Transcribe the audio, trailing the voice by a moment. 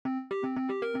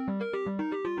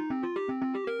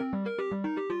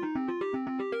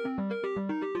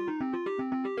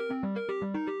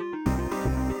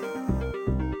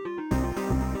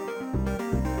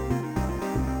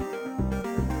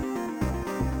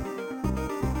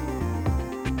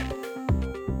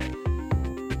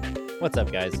What's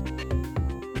up, guys?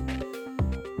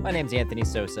 My name's Anthony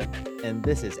Sosa, and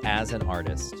this is As an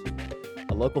Artist,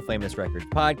 a local famous records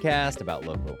podcast about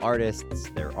local artists,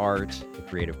 their art, the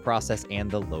creative process, and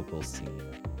the local scene.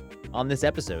 On this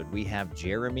episode, we have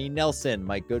Jeremy Nelson,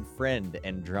 my good friend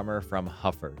and drummer from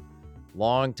Huffer,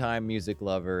 longtime music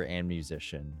lover and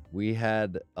musician. We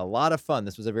had a lot of fun.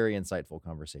 This was a very insightful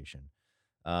conversation.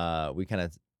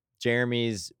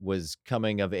 Jeremy's was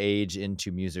coming of age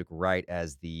into music right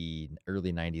as the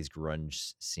early 90s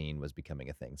grunge scene was becoming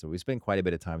a thing. So we spent quite a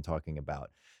bit of time talking about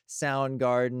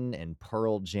Soundgarden and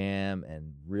Pearl Jam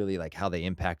and really like how they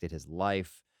impacted his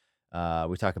life.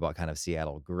 We talk about kind of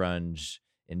Seattle grunge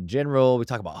in general. We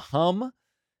talk about Hum,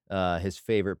 his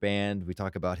favorite band. We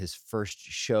talk about his first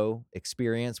show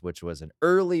experience, which was an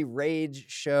early Rage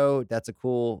show. That's a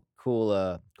cool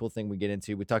thing we get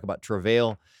into. We talk about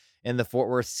Travail and the Fort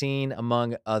Worth scene,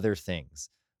 among other things.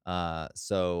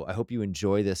 So I hope you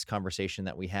enjoy this conversation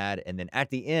that we had. And then at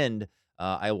the end,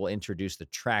 I will introduce the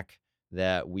track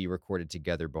that we recorded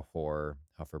together before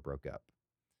Huffer broke up.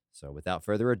 So without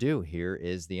further ado, here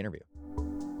is the interview.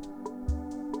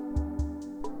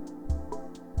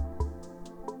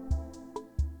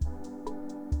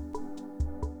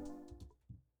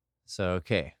 So,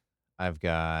 okay, I've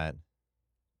got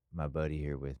my buddy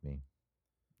here with me,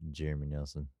 Jeremy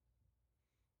Nelson.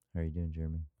 How are you doing,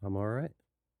 Jeremy? I'm all right.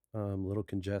 A little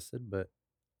congested, but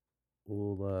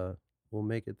we'll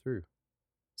make it through.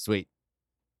 Sweet.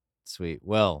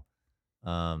 Well,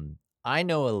 I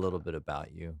know a little bit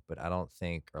about you, but I don't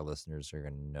think our listeners are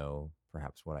going to know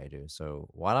perhaps what I do. So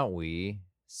why don't we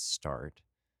start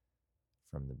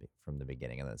from the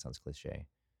beginning? And that sounds cliche,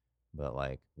 but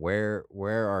like, where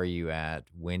are you at?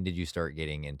 When did you start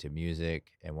getting into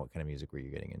music, and what kind of music were you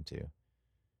getting into?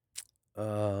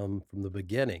 From the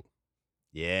beginning,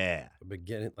 Yeah. the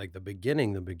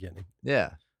beginning.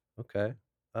 Yeah. Okay.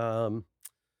 Um,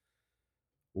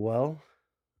 well,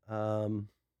 um,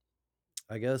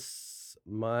 I guess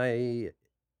my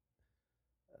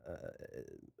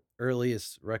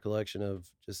earliest recollection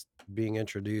of just being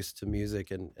introduced to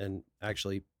music and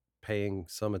actually paying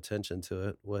some attention to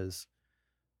it was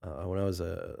when I was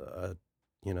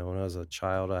when I was a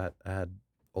child. I had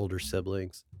older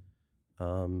siblings.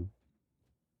 Um,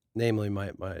 Namely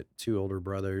my two older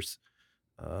brothers,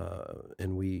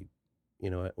 and we,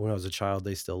 when I was a child,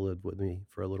 they still lived with me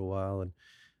for a little while, and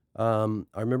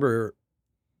I remember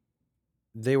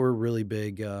they were really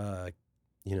big,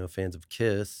 fans of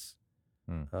Kiss,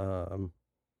 Hmm. um,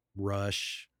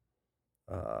 Rush,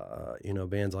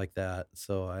 bands like that.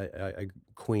 So I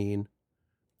Queen.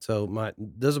 So my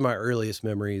those are my earliest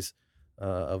memories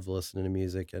of listening to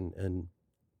music and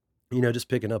just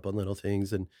picking up on little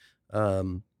things and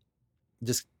um,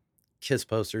 just Kiss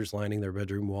posters lining their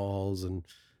bedroom walls, and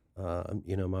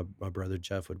my brother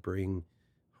Jeff would bring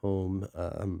home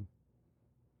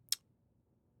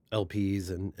LPs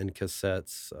and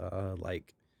cassettes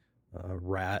like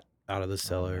Rat, Out of the Oh,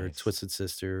 Cellar, nice. Twisted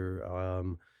Sister,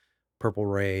 Purple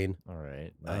Rain, All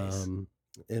right. Nice. um,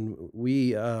 and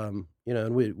we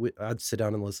I'd sit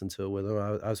down and listen to it with him.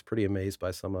 I was pretty amazed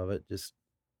by some of it, just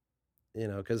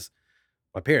because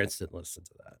my parents didn't listen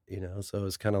to that, so it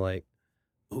was kind of like,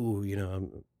 ooh,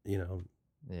 I'm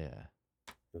Yeah.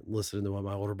 listening to what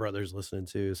my older brother's listening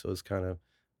to, so it's kind of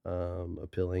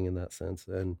appealing in that sense.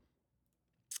 And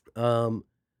um,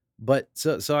 but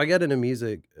so I got into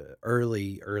music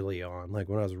early on, like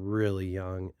when I was really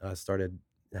young. I started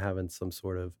having some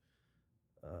sort of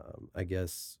I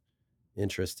guess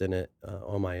interest in it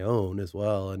on my own as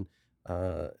well. And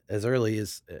as early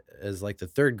as like the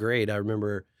third grade, I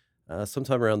remember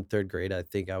sometime around third grade, I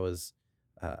think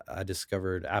I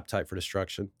discovered Appetite for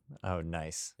Destruction. Oh,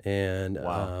 nice. And,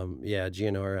 Wow. yeah,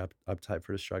 GNR, Appetite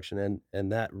for Destruction,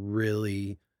 and that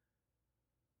really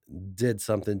did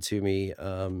something to me.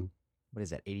 What is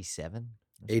that, 87 or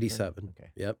something? 87, Okay.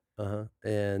 yep,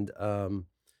 and,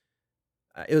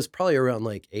 it was probably around,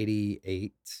 like,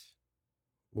 88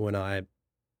 when I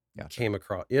Gotcha. came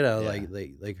across, Yeah.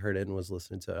 like, heard it and was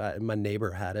listening to it. My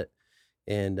neighbor had it,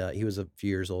 and, he was a few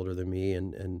years older than me,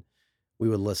 and we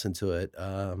would listen to it.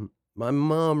 My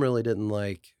mom really didn't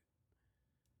like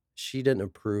she didn't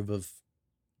approve of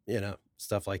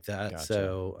stuff like that. Gotcha.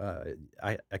 So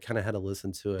I kind of had to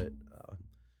listen to it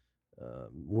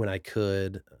when I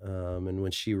could, and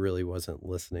when she really wasn't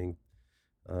listening.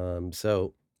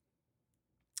 So,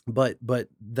 but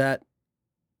that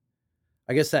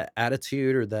I guess that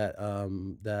attitude or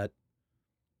that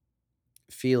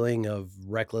feeling of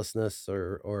recklessness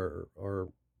or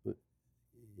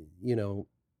you know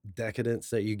decadence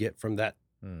that you get from that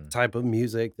Hmm. type of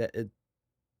music, that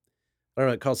I don't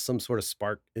know, it caused some sort of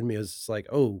spark in me. It was just like,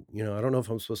 "Oh, I don't know if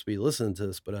I'm supposed to be listening to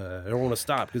this, but, I don't wanna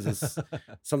stop because it's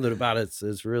something about it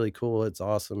is really cool, it's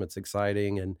awesome, it's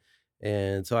exciting,"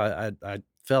 and so I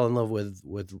fell in love with,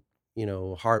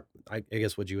 hard I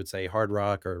guess what you would say, hard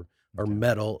rock or Okay.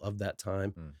 metal of that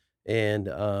time, Mm.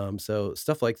 and, so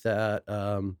stuff like that,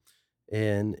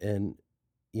 and,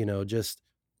 just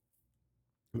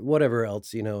whatever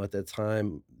else, at the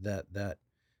time that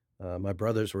my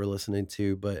brothers were listening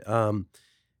to, but,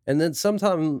 and then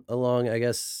sometime along, I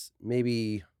guess,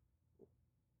 maybe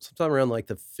sometime around, like,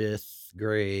 the 5th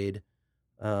grade,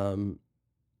 um,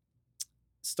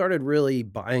 started really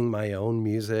buying my own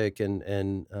music, and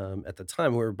at the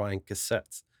time, we were buying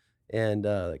cassettes, and,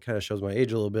 it kinda shows my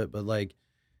age a little bit, but, like,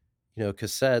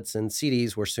 cassettes and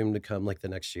CDs were soon to come, like, the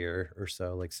next year or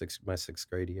so, like, 6th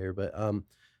grade year, but,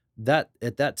 that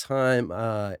at that time,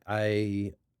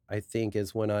 I think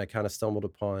is when I kinda stumbled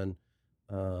upon,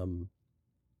 um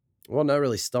well, not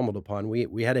really stumbled upon,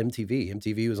 we had MTV.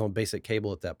 MTV was on basic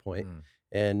cable at that point, Mm.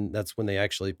 and that's when they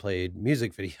actually played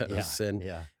music Yeah, videos, and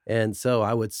yeah. and so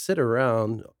I would sit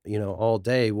around, all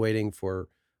day waiting for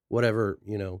whatever,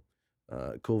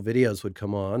 cool videos would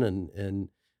come on, and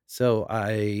so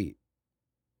I,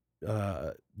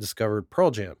 discovered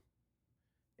Pearl Jam,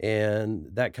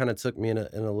 and that kinda took me in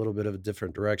a little bit of a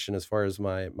different direction as far as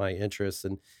my interests,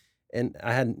 and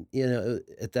I hadn't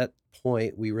at that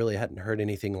point, we really hadn't heard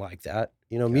anything like that.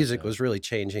 Music Gotcha. was really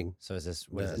changing So is this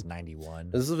what is this, then.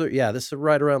 91? This is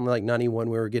right around, like, 91,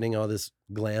 we were getting all this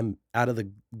glam out of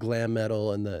the glam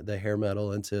metal and the hair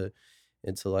metal into,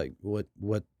 like, what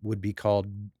would be called,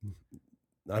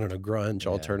 I don't know, grunge,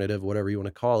 Yeah. alternative, whatever you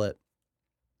wanna call it.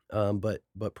 But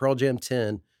Pearl Jam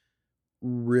 10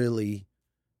 really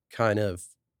kind of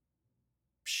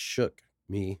shook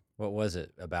me. What was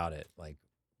it about it? Like,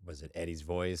 was it Eddie's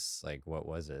voice? Like, what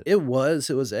was it? It was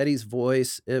Eddie's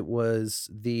voice, it was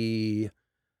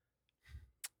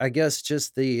I guess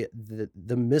just the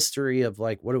mystery of,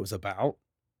 like, what it was about.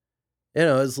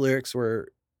 His lyrics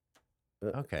were,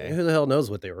 Okay. who the hell knows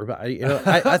what they were about?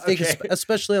 I think Okay.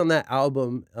 especially on that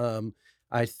album,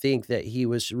 I think that he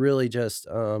was really just,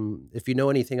 if you know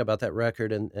anything about that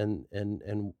record and,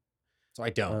 So I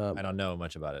don't. I um, don't know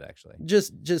much about it actually.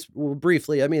 just well,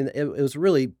 briefly, I mean, it was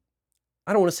really,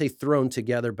 I don't wanna say thrown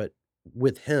together, but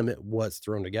with him, it was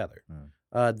thrown together.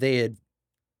 Mm. They had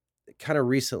kinda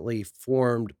recently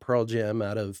formed Pearl Jam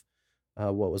out of,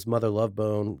 what was Mother Love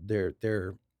Bone.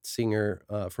 Their singer,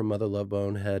 from Mother Love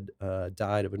Bone had,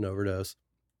 died of an overdose.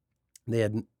 They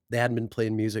hadn't been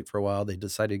playing music for a while. They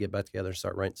decided to get back together and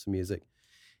start writing some music,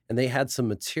 and they had some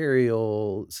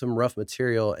material, some rough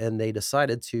material, and they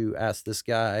decided to ask this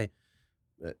guy,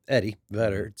 Eddie Mhm.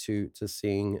 Vedder, to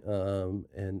sing,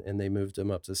 and they moved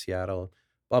him up to Seattle,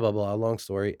 blah, blah, blah, long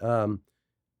story,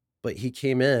 but he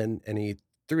came in and he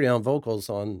threw down vocals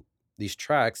on these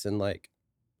tracks in, like,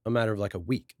 a matter of, like, a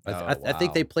week. Oh, I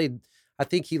think they wow. played I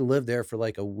think he lived there for,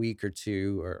 like, a week or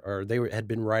 2, or had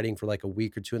been writing for, like, a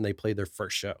week or 2, and they played their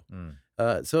first show.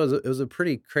 Mm. So it was a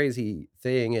pretty crazy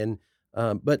thing, and,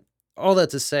 but all that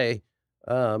to say,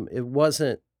 it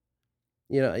wasn't,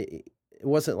 it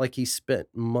wasn't like he spent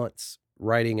months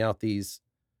writing out these,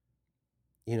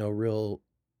 real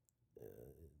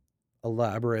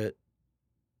elaborate,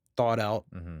 thought out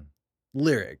Mhm.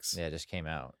 lyrics. Yeah, it just came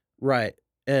out. Right,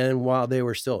 and while they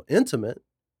were still intimate,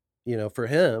 for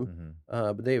him,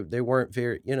 Mhm. but they weren't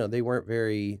very, they weren't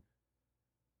very,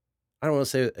 I don't wanna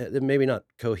say, maybe not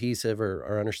cohesive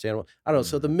or understandable. I don't know,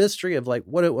 so the Mm. mystery of, like,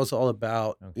 what it was all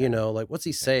about, Okay. like, what's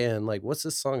he Okay. saying? Like, what's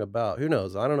this song about? Who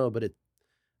knows? I don't know, but I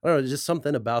don't know, just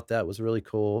something about that was really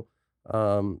cool.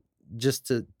 Um, just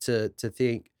to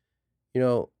think, you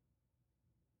know,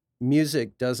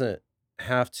 music doesn't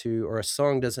have to, or a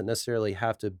song doesn't necessarily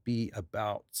have to be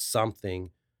about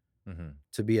something Mhm.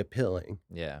 to be appealing.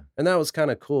 Yeah. And that was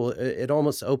kinda cool. It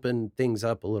almost opened things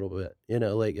up a little bit,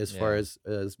 like, as far Yeah.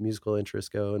 as musical interests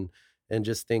go, and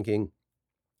just thinking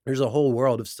there's a whole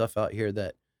world of stuff out here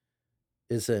that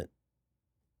isn't,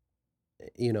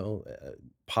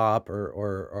 pop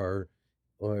or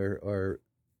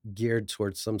geared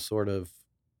towards some sort of,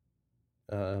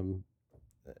 um,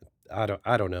 I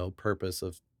don't know, purpose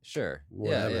of Sure.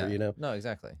 Yeah, whatever, yeah. No,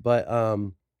 exactly. But,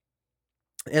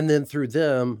 and then through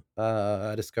them,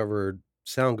 I discovered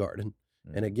Soundgarden,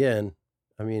 and Mm. again,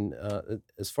 I mean,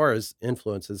 as far as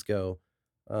influences go,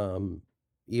 um,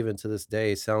 even to this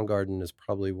day, Soundgarden is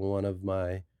probably one of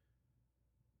my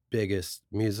biggest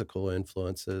musical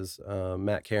influences.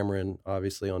 Matt Cameron,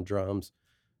 obviously on drums,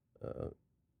 uh,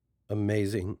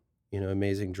 amazing,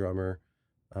 amazing drummer,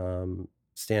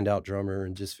 standout drummer,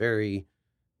 and just very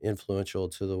influential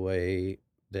to the way.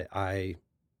 that I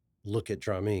look at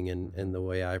drumming and Mhm. the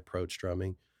way I approach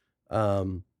drumming.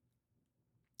 Um,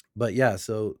 but yeah,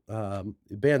 so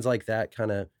bands like that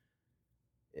kind of,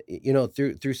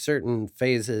 through certain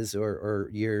phases or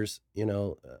years, in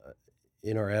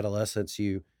our adolescence,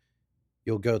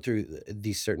 you'll go through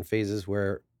these certain phases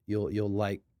where you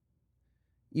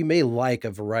may like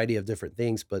a variety of different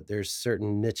things, but there's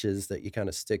certain niches that you kind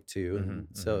of stick to. And Mhm.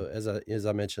 Mhm. so as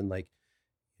I mentioned, like,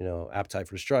 Appetite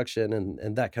for Destruction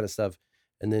and that kind of stuff.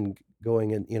 And then going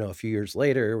in, a few years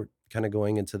later, kind of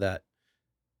going into that,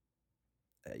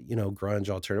 grunge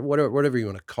alternative, whatever you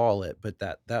want to call it, but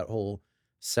that whole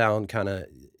sound kind of,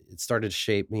 it started to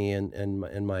shape me and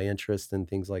my interest and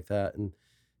things like that. And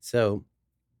so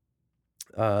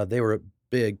they were a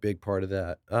big part of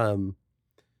that.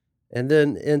 And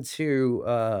then into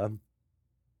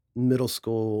middle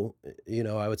school,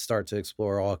 I would start to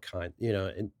explore all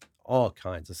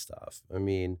kinds of stuff. I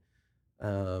mean,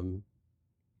 um,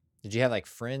 Did you have like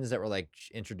friends that were like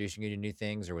introducing you to new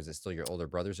things, or was it still your older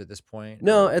brothers at this point,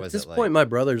 no, or at was this it point, like? my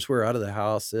brothers were out of the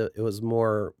house. It was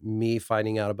more me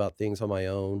finding out about things on my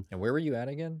own. And where were you at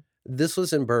again? This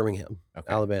was in Birmingham,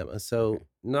 Okay. Alabama, so Okay.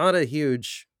 not a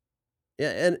huge.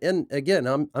 Yeah, and again,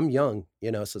 I'm young,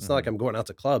 so it's not like Mhm. I'm going out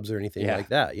to clubs or anything Yeah. like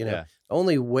that. Yeah. The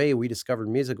only way we discovered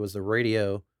music was the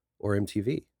radio or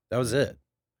MTV. That was Mm. it.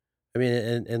 I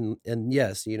mean, and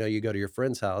yes, you go to your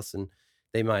friend's house and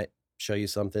they might show you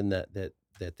something that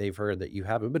they've heard that you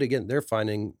haven't. But again, they're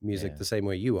finding music Yeah. the same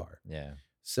way you are. Yeah.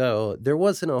 So there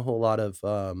wasn't a whole lot of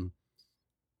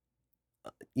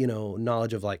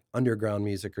knowledge of like underground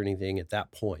music or anything at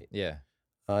that point. Yeah.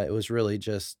 It was really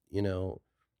just,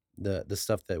 the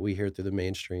stuff that we hear through the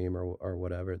mainstream or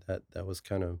whatever that was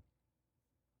kind of,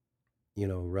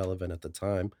 relevant at the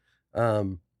time.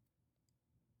 Um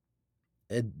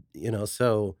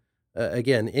so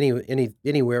again,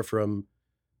 anywhere from,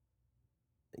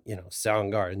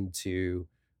 Soundgarden to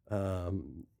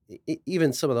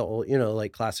even some of the old,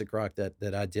 like classic rock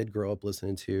that I did grow up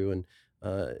listening to, and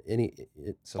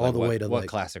So all like the way to what like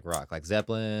classic rock? Like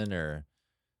Zeppelin or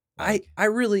I like? I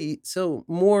really so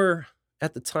more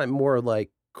at the time, more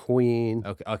like Queen,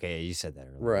 Okay. Okay. Yeah, you said that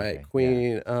earlier. right? Okay. Yeah.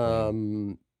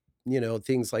 Queen, Queen.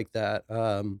 things like that.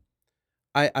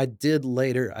 I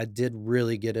did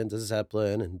really get into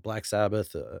Zeppelin and Black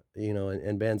Sabbath,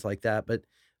 and bands like that, but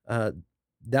uh,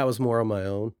 that was more on my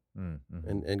own Mm.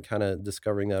 Mhm. and kind of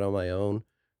discovering that on my own.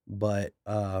 But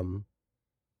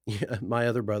yeah, my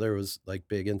other brother was like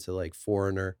big into like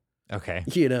Foreigner, Okay.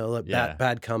 like Yeah.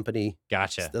 Bad Company,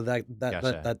 Gotcha.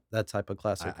 Gotcha. that type of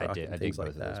classic I rock did. and I things dig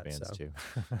like both of those that. bands So,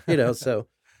 too. so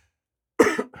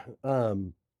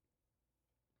um,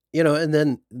 and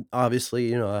then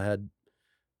obviously, I had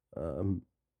um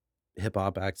hip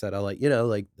hop acts that I like,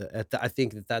 like I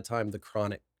think at that time the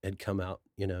Chronic had come out,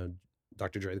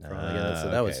 Dr. Dre the Chronic, and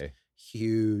so that was Okay.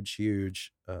 huge,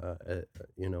 huge,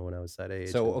 when I was that age.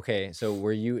 So And okay. So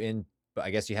were you in? But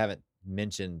I guess you haven't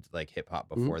mentioned like hip hop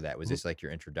mhm, before that. Was mhm. this like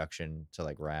your introduction to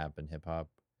like rap and hip hop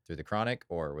through the Chronic,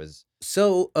 or was?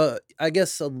 So I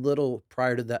guess a little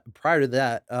prior to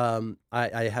that,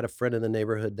 I had a friend in the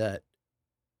neighborhood that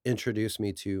introduced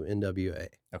me to NWA,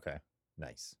 Okay.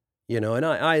 Nice. and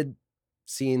I had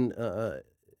seen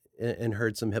and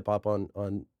heard some hip hop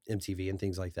on MTV and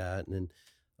things like that, and then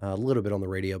a little bit on the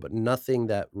radio, but nothing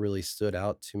that really stood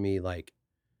out to me, like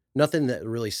nothing that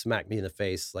really smacked me in the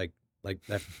face, like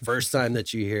that first time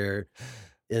that you hear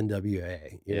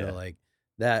NWA, Yeah. like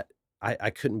that.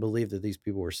 I couldn't believe that these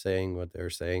people were saying what they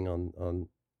were saying on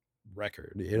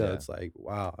record. Yeah. It's like,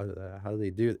 wow, how do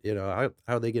they do? How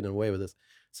are they getting away with this?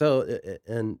 So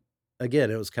and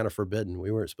again, it was kind of forbidden. We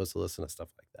weren't supposed to listen to stuff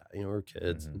like that. We're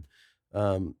kids, Hmm. and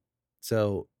um,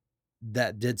 so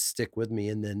that did stick with me.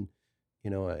 And then,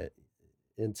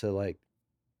 into like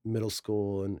middle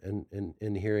school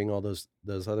and hearing all those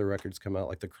other records come out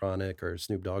like The Chronic or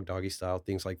Snoop Dogg, Doggy Style,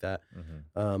 things like that.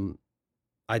 Hmm. Um,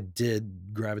 I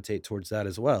did gravitate towards that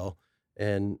as well,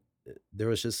 and there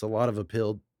was just a lot of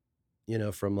appeal,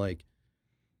 from like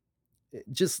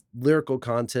just lyrical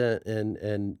content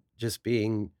and just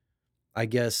being, I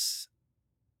guess,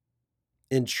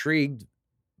 intrigued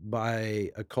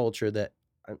by a culture that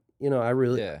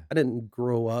Yeah. I didn't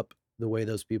grow up the way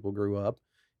those people grew up.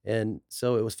 And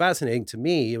so it was fascinating to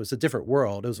me. It was a different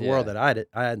world. It was a world Yeah. that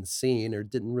I hadn't seen or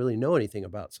didn't really know anything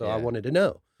about. So I Yeah. wanted to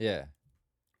know, Yeah.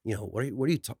 what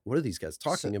are these guys So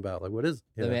talking about? Like, what is,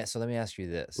 let me ask you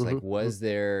this: like, Mhm, mhm. was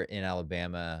there in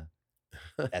Alabama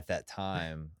at that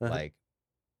time Uh-huh. like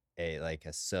a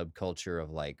subculture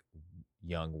of like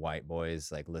young white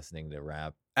boys like listening to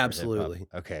rap or hip hop? Absolutely.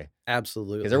 Okay, because there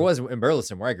Absolutely. was in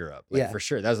Burleson where I grew up, like Yeah. for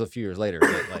sure. That was a few years later,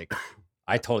 but like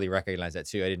I totally recognize that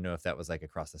too. I didn't know if that was like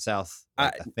across the South, I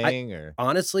like a I thing or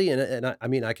honestly, I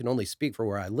mean, I can only speak for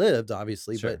where I lived,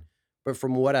 obviously, sure. but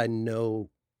from what I know,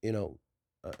 you know,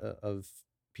 of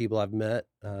people I've met,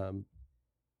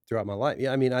 throughout my life,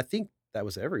 yeah, I mean, I think that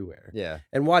was everywhere. Yeah.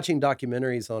 And watching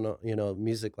documentaries on,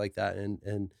 music like that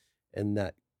and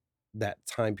that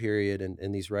time period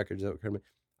and these records that were coming,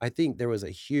 I think there was a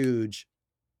huge,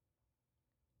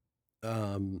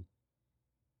 um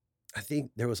I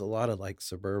think there was a lot of, like,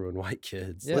 suburban white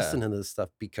kids Yeah. listening to this stuff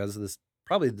because of this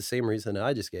probably the same reason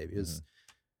I just gave you Mhm. is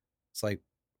it's like,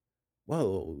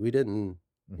 "Whoa, we didn't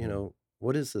Mhm.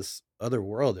 what is this other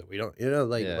world that we don't" Yeah,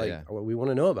 yeah. we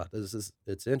wanna know about this.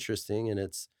 It's interesting and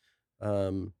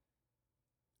um,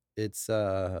 it's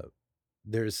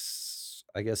there's,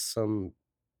 I guess, some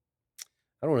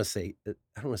I don't wanna say Yeah.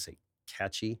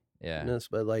 catchiness,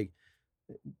 but, like,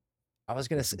 I was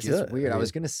gonna it's say, it's good. I weird. I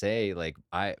was mean gonna say like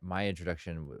my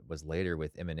introduction was later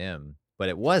with Eminem, but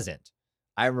it wasn't.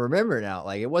 I remember now,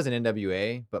 like it wasn't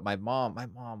NWA, but my mom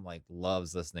like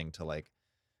loves listening to like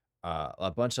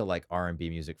a bunch of like R&B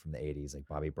music from the 80s, like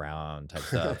Bobby Brown type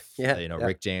stuff, yeah, yeah,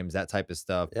 Rick James, that type of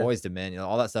stuff, yeah. Boys to Men,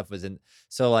 all that stuff was in.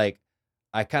 So like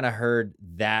I kind of heard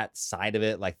that side of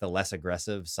it, like the less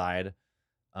aggressive side.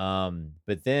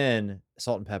 But then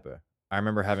Salt and Pepper. I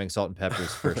remember having Salt and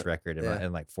Pepper's first record in Yeah,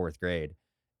 in like fourth grade.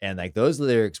 And like those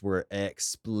lyrics were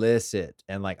explicit.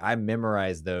 And like I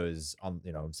memorized those on,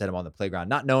 said them on the playground,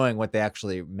 not knowing what they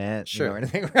actually meant, or sure.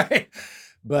 anything, right?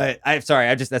 But I'm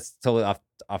sorry, that's totally off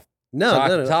No, no,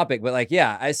 no, no. topic. But like,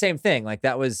 yeah, same thing. Like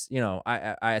that was,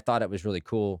 I thought it was really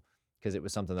cool because it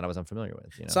was something that I was unfamiliar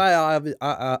with. So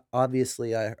I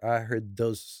obviously I heard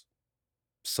those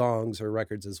songs or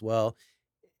records as well.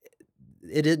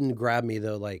 It didn't grab me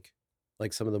though, like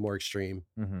some of the more extreme,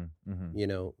 Hmm. Hmm.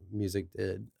 music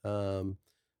did.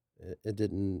 It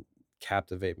didn't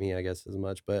captivate me, I guess, as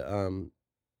much. But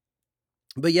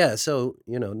yeah, so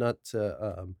not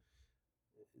to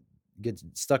get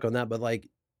stuck on that, but like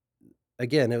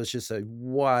again, it was just a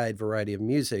wide variety of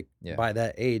music Yeah. by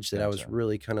that age that I was Gotcha.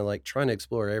 really kind of like trying to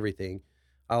explore everything.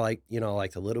 I liked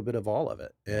a little bit of all of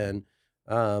it. Yeah. And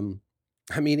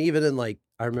I mean, even in like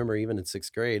I remember even in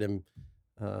 6th grade and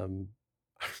um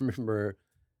I remember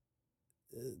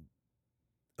uh,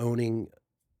 owning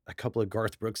a couple of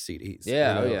Garth Brooks CDs,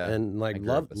 Yeah. Oh yeah. and like I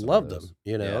grew up with some of loved those. them,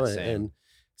 Yeah. and Same.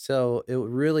 so it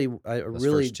really I Those first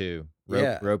really 2,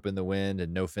 yeah. Rope in the Wind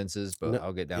and No Fences, but No,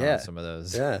 I'll get down on yeah. some of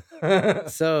those. Yeah.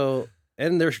 So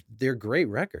and they're great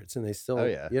records and they Oh, still,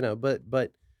 yeah. but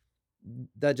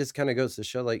that just kinda goes to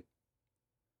show, like,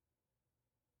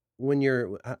 when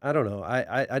you're I don't know,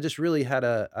 I just really had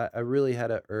I really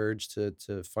had a urge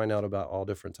to find out about all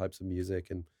different types of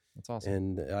music That's awesome.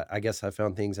 and I guess I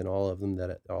found things in all of them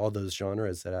all those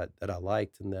genres that I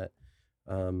liked and that,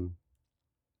 um,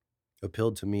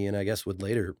 appealed to me and I guess would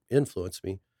later influence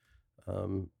me,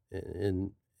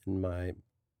 in my,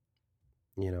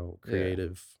 Yeah.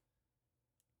 creative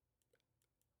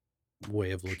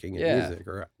way of looking at Yeah. music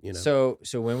or.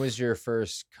 So when was your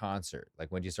first concert?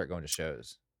 Like, when did you start going to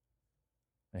shows?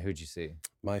 And who'd you see?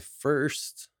 My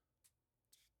first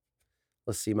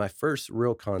let's see, my first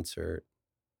real concert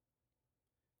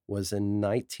was in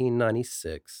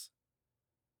 1996.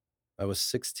 I was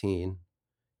 16,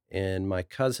 and my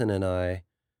cousin and I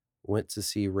went to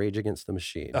see Rage Against the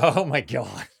Machine. Oh my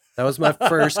god. That was my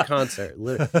first concert.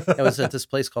 It was at this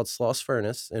place called Sloss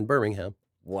Furnace in Birmingham,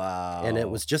 and it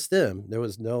was Wow. just them. There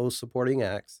was no supporting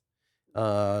acts.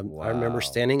 I remember Wow.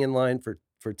 standing in line for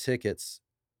tickets,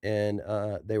 and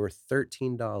they were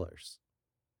 $13.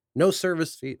 No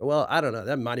service fee. Well, I don't know.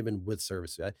 That might have been with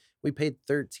service fee. We paid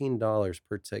 $13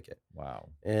 per ticket. Wow.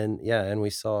 And yeah, and we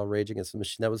saw Rage Against the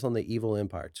Machine. That was on the Evil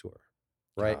Empire tour,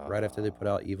 right after they put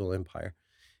out Oh. Evil Empire.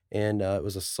 And it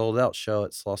was a sold out show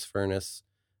at Sloss Furnace,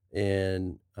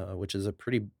 and which is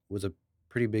was a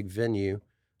pretty big venue.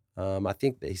 I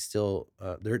think they still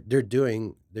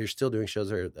they're still doing shows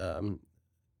there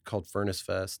called Furnace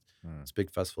Fest. Hmm. It's a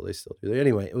big festival they still do.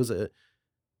 Anyway, it was a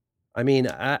I mean,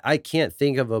 I can't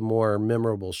think of a more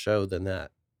memorable show than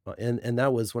that, and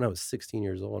that was when I was 16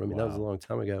 years old. I mean, that was a Wow. long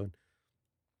time ago,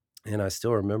 and I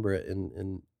still remember it,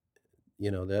 and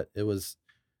that it was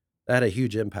that had a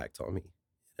huge impact on me,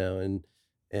 and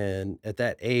at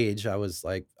that age, I was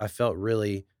like, I felt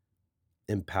really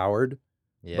empowered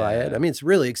by it. I Yeah. mean, it's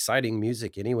really exciting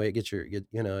music anyway. It gets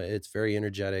it's very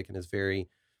energetic and it's very,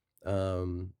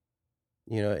 um,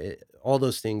 all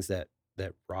those things that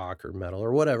rock or metal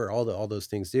or whatever, all those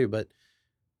things do, but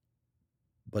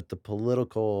the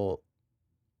political,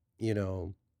 you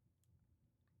know,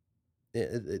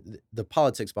 the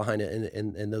politics behind it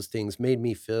and those things made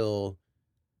me feel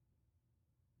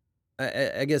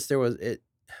I guess there was it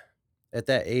at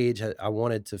that age. I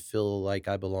wanted to feel like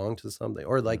I belonged to something,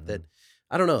 or like that. Mhm,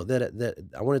 I don't know that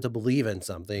I wanted to believe in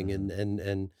something,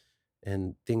 mhm.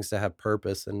 and things to have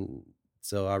purpose, and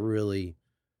so I really,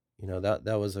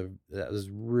 that was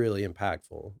really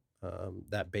impactful.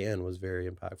 That band was very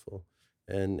impactful,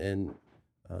 and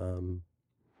um,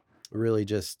 really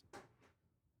just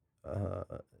uh,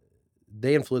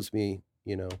 they influenced me,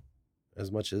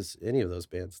 as much as any of those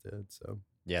bands did. So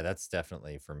Yeah, that's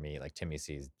definitely for me, like, Timmy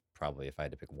C's probably if I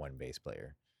had to pick one bass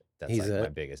player, that's, he's like, my a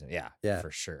biggest yeah, yeah,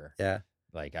 for sure. yeah.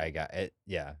 Like, I got it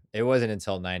yeah, it wasn't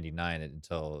until '99,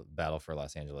 until Battle for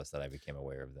Los Angeles that I became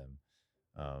aware of them,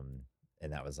 um,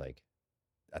 and that was, like,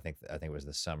 I think it was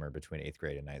the summer between 8th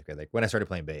grade and ninth grade, like, when I started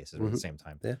playing bass is around the Mhm. same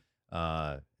time,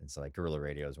 Yeah. and so, like, Guerrilla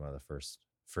Radio is one of the first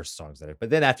songs that I but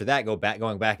then after that,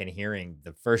 going back and hearing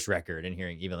the first record and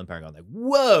hearing Evil Empire going like,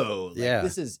 "Whoa, like, Yeah.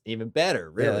 this is even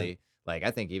better," Yeah. really. Like,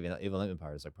 I think even Evil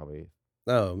Empire is, like, probably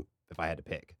Oh, if I had to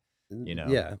pick, n you know?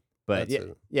 yeah. But That's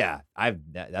yeah a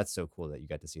yeah, that's so cool that you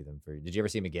got to see them for did you ever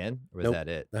see them again, or was Nope. that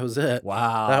it? That was it. That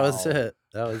was Wow. it.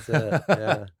 That was it.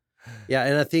 Yeah. Yeah,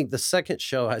 and I think the second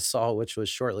show I saw, which was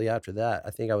shortly after that,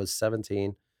 I think I was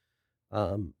 17,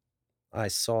 um, I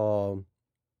saw,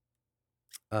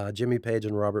 Jimmy Page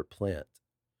and Robert Plant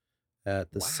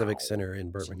at the Civic Wow. Center in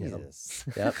Birmingham. Jesus.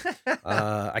 Yep.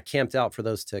 I camped out for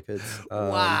those tickets.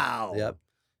 Wow. Yep,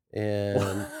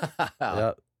 and Wow.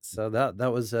 yep. So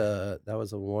that was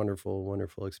a wonderful,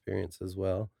 wonderful experience as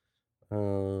well.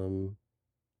 Um,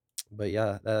 but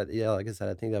yeah, like I said,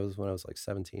 I think that was when I was like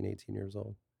 17, 18 years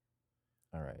old.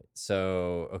 All right.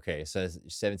 So, okay. So, as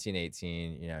 17,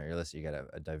 18, you're listening, you got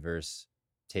a diverse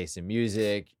taste in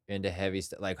music, into heavy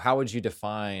stuff. Like, how would you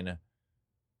define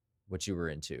what you were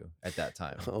into at that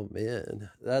time? Oh man,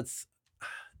 that's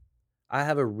I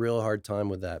have a real hard time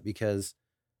with that because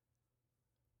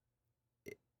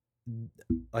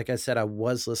like I said, I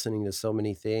was listening to so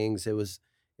many things. It was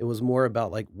more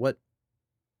about like what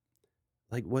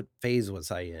phase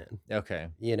was I in, Okay.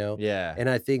 you know? Yeah. And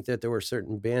I think that there were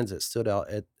certain bands that stood out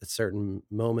at certain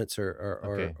moments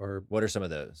Okay. or What are some of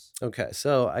those? okay.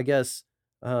 So I guess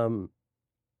um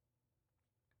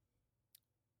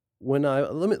when I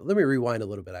let me rewind a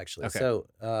little bit actually. Okay. So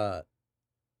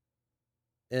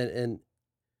and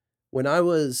when I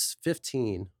was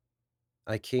 15,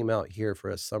 I came out here for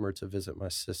a summer to visit my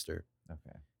sister.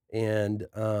 Okay. And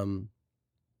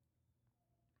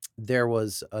there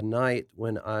was a night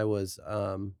when I was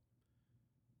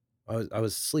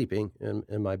sleeping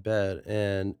in my bed,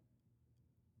 and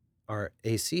our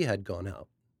AC had gone out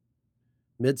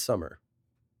midsummer,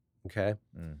 okay?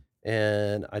 Mm,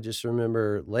 And I just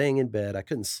remember laying in bed, I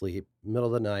couldn't sleep, middle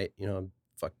of the night,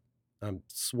 I'm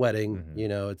sweating,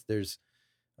 mhm.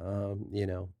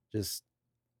 just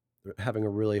having a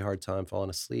really hard time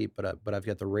falling asleep, but I've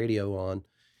got the radio on,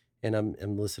 and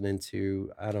I'm listening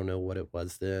to I don't know what it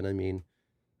was then, I mean,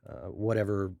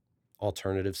 whatever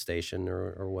alternative station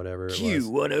or whatever it was.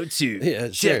 Q102, Yeah,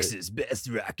 sure. Texas best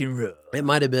rock and roll. It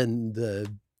might have been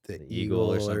the The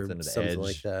Eagle or Eagle or something, or the something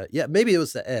like Edge. that. Yeah, maybe it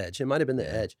was the Edge. It might have been the Yeah.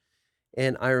 Edge.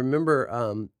 And I remember,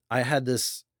 I had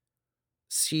this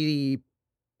CD,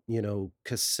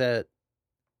 cassette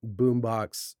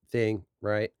boombox thing,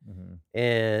 right? Mhm.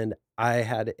 And I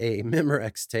had a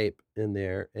Memorex tape in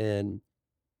there, and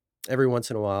every once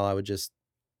in a while, I would just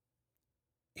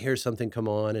hear something come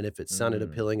on, and if it sounded Mm,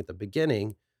 appealing at the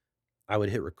beginning, I would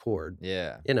hit record,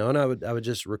 yeah. and I would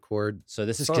just record So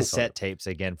this is songs on it. cassette tapes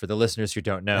again for the listeners who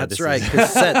don't know. That's This is right,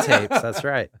 cassette tapes, that's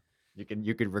right. you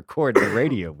can record the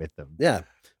radio with them. Yeah.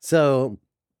 So,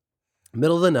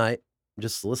 middle of the night,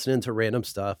 just listening to random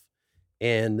stuff,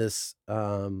 and this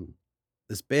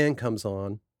band comes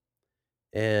on,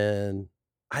 and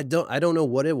I don't know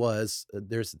what it was.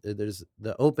 There's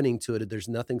the opening to it. There's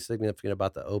nothing significant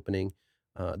about the opening.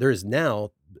 There is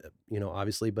now,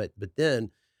 obviously, but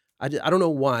then I don't know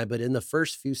why, but in the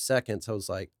first few seconds, I was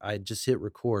like, I just hit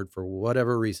record for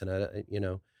whatever reason.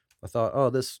 I thought, oh,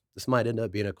 this might end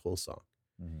up being a cool song,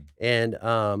 Mhm. and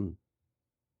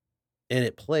and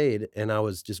it played, and I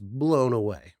was just blown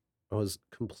away. I was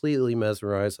completely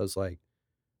mesmerized. I was like,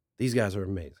 these guys are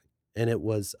amazing, and it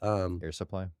was Air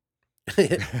Supply?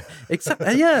 except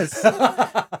yes.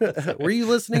 Were you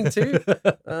listening too?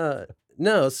 Uh,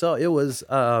 no, so it was,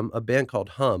 a band called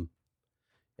Hum,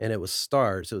 and it was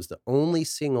Stars. It was the only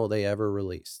single they ever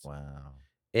released, Wow.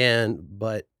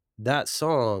 but that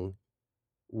song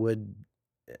would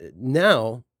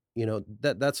now,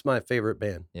 that's my favorite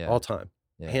band Yeah, all time,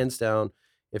 yeah. hands down.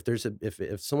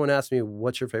 If someone asks me,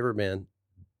 "What's your favorite band?"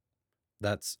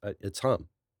 It's Hum,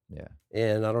 Yeah.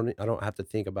 and I don't have to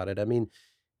think about it. I mean,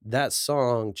 that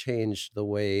song changed the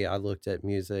way I looked at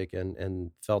music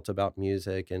and felt about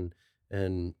music and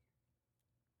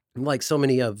like so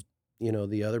many of,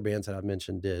 the other bands that I've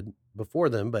mentioned did before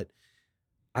them, but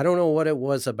I don't know what it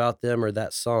was about them or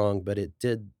that song, but it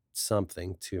did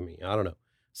something to me. I don't know.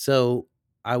 So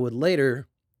I would later,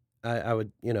 I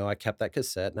would, I kept that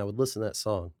cassette and I would listen to that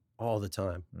song all the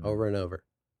time, Mm. over and over,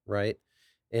 right?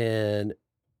 And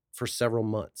for several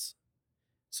months.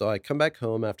 So I come back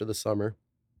home after the summer,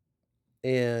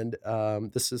 and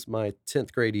this is my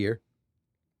 10th grade year,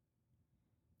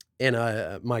 and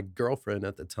my girlfriend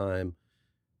at the time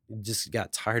just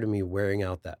got tired of me wearing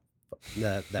out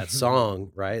that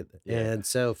song, right? Yeah. And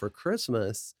so for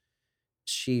Christmas,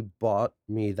 she bought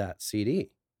me that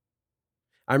CD.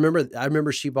 I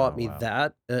remember she bought Oh, me wow.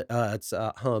 that, it's,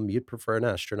 Hum, You'd Prefer an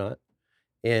Astronaut,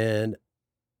 and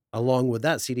along with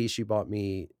that CD, she bought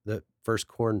me the first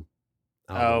Korn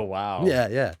Oh, album. wow. Yeah,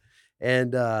 yeah,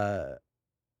 and,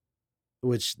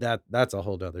 which that's a whole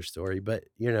whole 'nother story, but,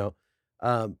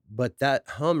 but that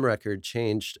Hum record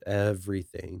changed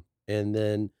everything, and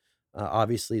then,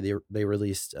 obviously, they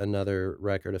released another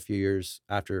record a few years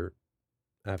after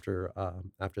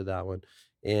that one,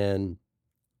 and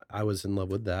I was in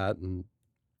love with that, and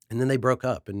then they broke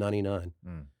up in '99,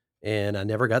 Mm. and I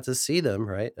never got to see them,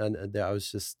 right? And I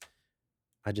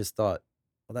just thought,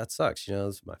 "Well, that sucks,"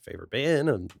 it's my favorite band,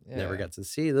 and never Yeah. got to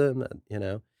see them,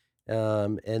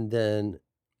 and then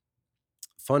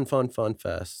Fun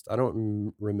Fest. I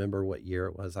don't remember what year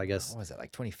it was. I What guess was it,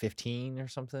 like 2015 or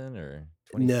something, or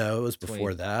no, it was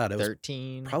before that. It was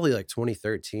 2013? probably like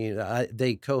 2013.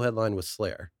 They co-headlined with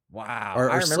Slayer, Wow, or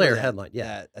I remember Slayer that headline.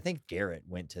 Yeah. I think Garrett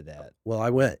went to that. Well, I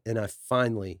went and I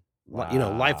finally,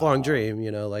 lifelong Wow. dream.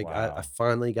 Like I Wow.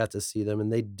 finally got to see them,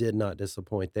 and they did not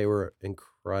disappoint. They were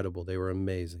incredible. They were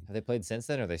amazing. Have they played since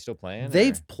then? Are they still playing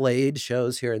They've or played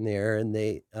shows here and there, and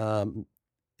they're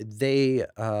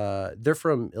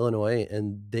from Illinois,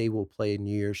 and they will play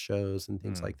New Year's shows and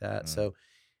things Mm, like that. mm, So,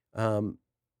 um,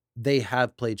 they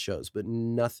have played shows, but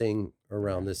nothing around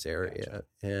around this here, gotcha.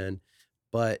 area,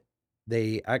 but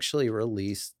they actually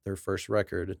released their first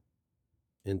record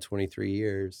in 23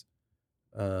 years,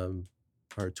 um,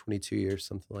 or 22 years,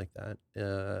 something like that,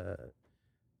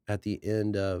 at the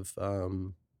end of,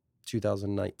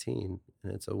 2019,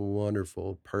 and it's a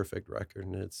wonderful, perfect record,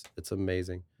 and it's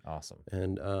amazing. Awesome.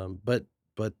 And, but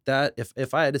that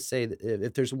if I had to say that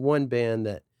if there's one band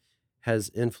that has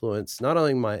influenced not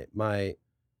only my,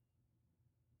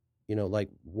 like,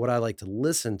 what I like to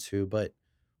listen to, but,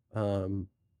 um,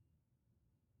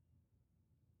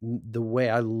 the way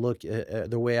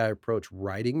I approach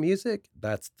writing music,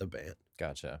 that's the band.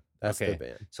 Gotcha. That's the Okay.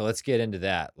 band. So let's get into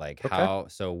that. Like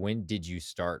Okay. when did you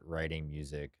start writing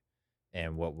music?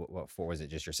 And what for? Was it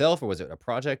just yourself or was it a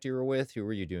project you were with? Who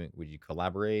were you doing? Would you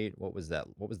collaborate? What was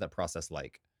that process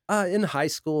like? In high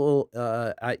school,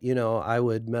 I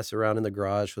would mess around in the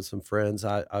garage with some friends.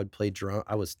 I would play drum.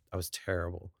 I was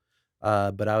terrible,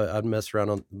 but I'd mess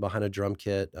around behind a drum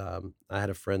kit. I had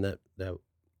a friend that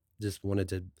just wanted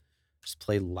to just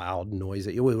play loud,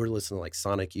 noisy. We were listening to like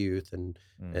Sonic Youth and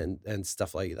Mm. and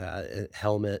stuff like that,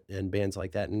 Helmet and bands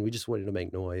like that, and we just wanted to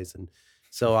make noise. And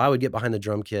so I would get behind the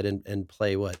drum kit and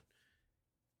play what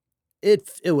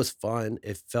it was fun.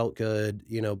 It felt good,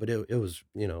 but it was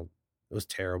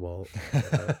terrible.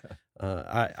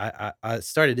 I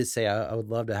started to say I would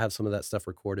love to have some of that stuff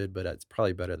recorded, but it's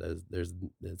probably better that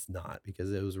it's not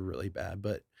because it was really bad.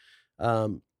 But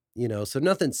um, so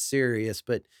nothing serious.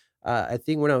 But I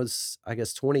think when I was, I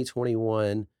guess,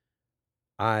 2021,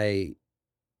 I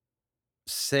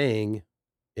sang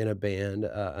in a band.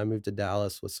 I moved to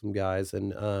Dallas with some guys,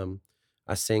 and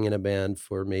I sang in a band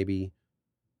for maybe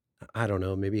I don't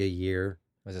know, maybe a year.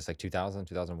 Was this like 2000,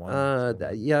 2001, something like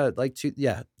that? Yeah, like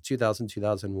 2000,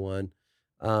 2001.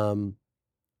 Um,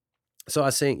 so I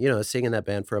sang in that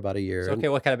band for about a year, So and okay,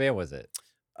 what kind of band was it?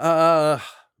 uh,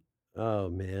 oh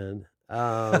man,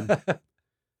 I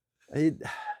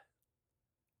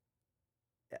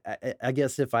I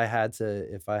guess if I had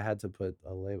to put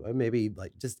a label, maybe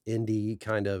like just indie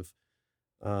kind of,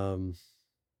 um,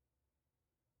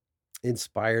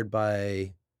 inspired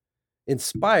by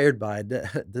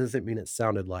doesn't mean it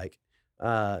sounded like,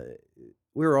 uh,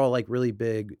 we were all, like, really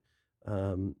big,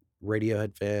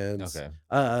 Radiohead fans. Okay.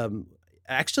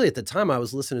 Actually, at the time, I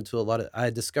was listening to I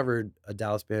had discovered a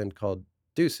Dallas band called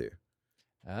Dusu,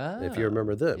 if you Oh,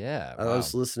 remember them. yeah, I wow.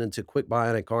 was listening to Quick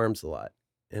Bionic Arms a lot,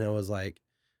 and I was, like,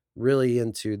 really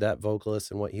into that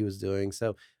vocalist and what he was doing.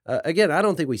 So, again, I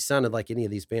don't think we sounded like any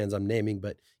of these bands I'm naming,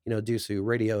 but, Dusu,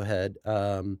 Radiohead,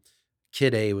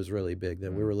 Kid A was really big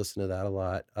then. We Mm. were listening to that a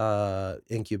lot.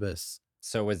 Incubus.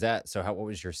 So was that so how what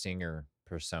was your singer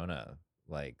persona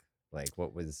like? Like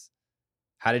what was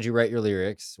how did you write your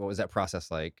lyrics? What was that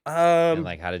process like? And Um,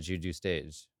 like how did you do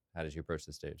stage? How did you approach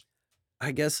the stage?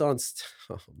 I guess oh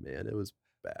man, it was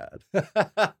bad.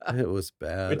 It was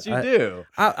bad. What'd you do?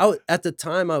 At the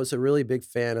time, I was a really big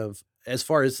fan of, as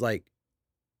far as like,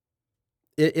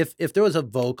 if there was a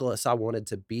vocalist I wanted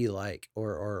to be like,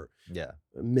 or Yeah.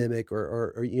 mimic,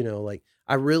 or like,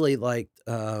 I really liked,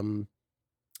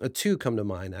 2 come to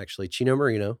mind actually. Chino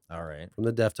Moreno All right. from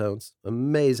the Deftones,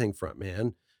 amazing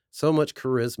frontman, so much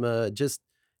charisma, just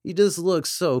he just looks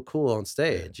so cool on Good.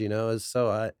 stage, and so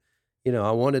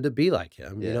I wanted to be like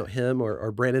him, Yeah. him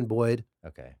or Brandon Boyd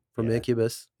Okay. from Yeah.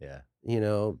 Incubus, Yeah.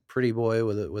 pretty boy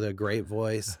with a great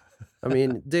voice. I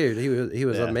mean, dude, he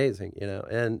was Yeah. amazing,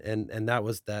 and that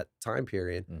was that time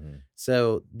period. Mhm.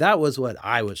 So that was what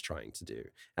I was trying to do.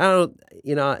 I don't,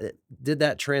 did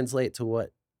that translate to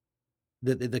what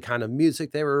the kind of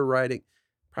music they were writing?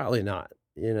 Probably not,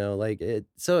 like it.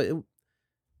 So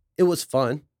it was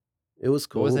fun. It was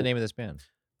What was the cool. name of this band?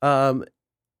 Um,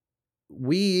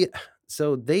 we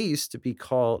so they used to be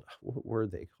called, what were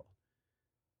they called?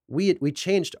 We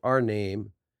changed our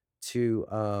name to,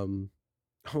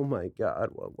 oh my god,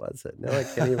 what was it? Now I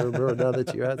can't even remember. Now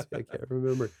that you ask me, I can't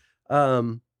remember.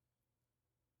 Um,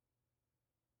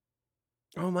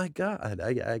 oh my god,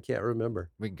 I can't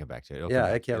remember. We can come back to it. It'll come Yeah,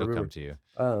 I back. can't It'll come remember. to you.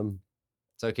 Um,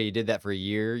 So okay, you did that for a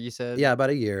year, you said? yeah, about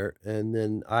a year, and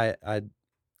then I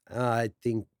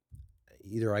think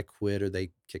either I quit or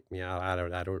they kicked me out.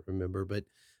 I don't remember, but,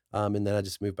 and then I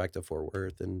just moved back to Fort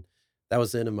Worth, and that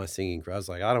was the end of my singing career. I was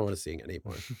like, "I don't wanna sing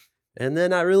anymore." And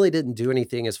then I really didn't do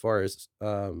anything as far as,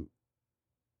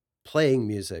 playing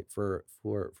music for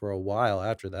a while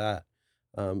after that.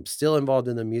 Still involved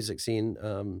in the music scene.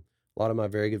 A lot of my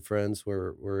very good friends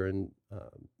were in,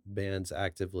 bands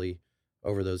actively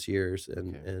over those years,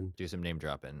 Okay. and Do some name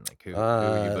dropping. Like who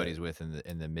are you uh, buddies with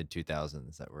in the mid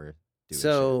 2000s that were doing shit?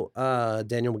 so,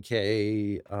 Daniel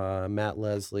McKay, Matt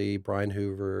Leslie, Brian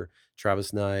Hoover,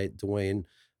 Travis Knight, Dwayne,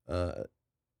 uh,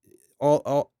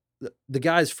 all the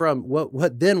guys from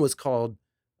what then was called,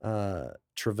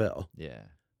 Travell. Yeah.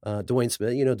 Dwayne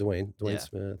Smith, Dwayne Yeah.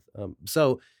 Smith.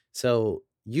 So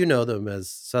you know them as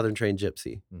Southern Train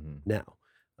Gypsy Mhm. now.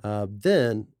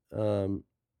 Then,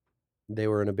 they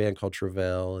were in a band called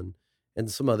Travell, and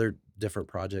some other different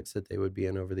projects that they would be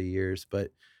in over the years,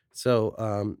 but so,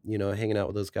 hanging out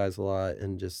with those guys a lot,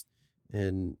 and just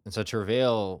and And so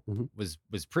Travail Mhm. was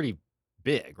pretty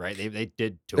big, right? They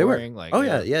did They were. touring, like Oh,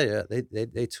 yeah, yeah. yeah, yeah.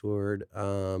 They toured,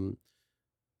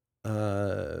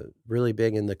 really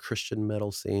big in the Christian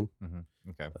metal scene. Mhm.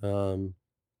 Okay. Um,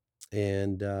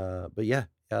 but yeah,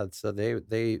 yeah, so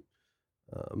they,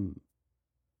 um,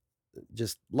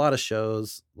 just a lot of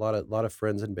shows, a lot of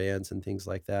friends and bands and things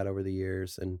like that over the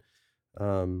years, and,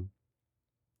 um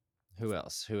Who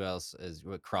else? Who else is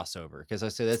what crossover? Because I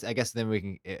say that's I guess then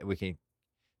we can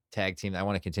tag team. I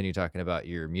want to continue talking about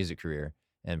your music career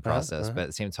and process, uh-huh. but at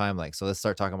the same time, like so let's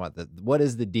start talking about the what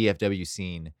is the DFW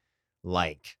scene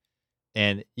like?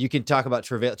 And you can talk about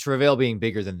Travail being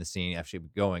bigger than the scene, actually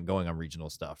going on regional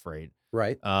stuff, right?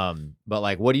 Right. But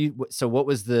like, what do you? So what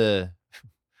was the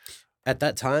At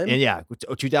that time, and yeah,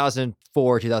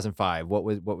 2004, 2005. What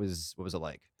was it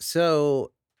like?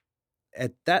 so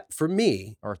at that for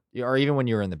me, Or even when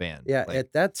you were in the band, yeah, like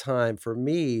at that time, for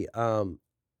me,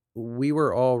 we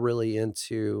were all really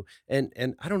into, and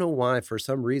I don't know why, for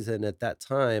some reason at that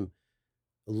time,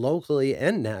 locally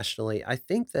and nationally, I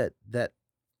think that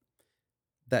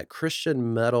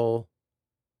Christian metal,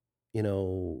 you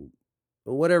know,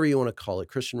 whatever you wanna call it,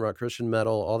 Christian rock, Christian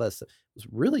metal, all that stuff was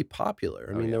really popular.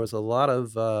 I oh mean, there yeah, was a lot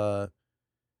of,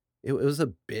 it was a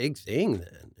big thing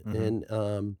then, hmm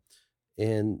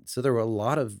and so there were a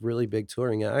lot of really big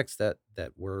touring acts that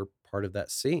were part of that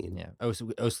scene. yeah. Oh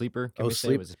Sleeper, can Oh we say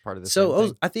Sleep was this part of the so, same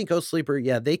thing I think Oh Sleeper,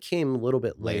 yeah, they came a little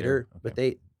bit later? later, but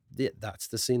Okay, that's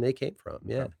the scene they came from,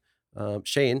 yeah. okay.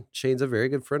 Shane's a very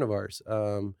good friend of ours,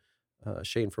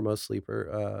 Shane from Oh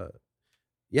Sleeper,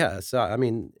 yeah, so, I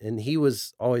mean, and he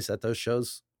was always at those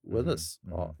shows with hmm us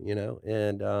hmm all,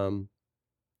 and,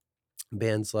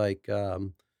 bands like,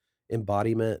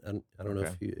 Embodiment, and I don't know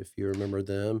Okay, if you remember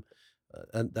them,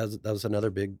 and that was another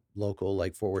big local,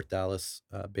 like, Fort Worth, Dallas,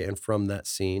 band from that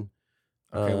scene.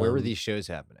 okay. Where were Um, these shows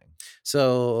happening?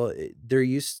 so,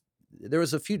 there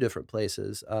was a few different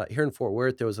places. Here in Fort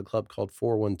Worth, there was a club called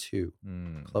 412,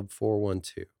 Hmm. Club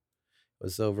 412. It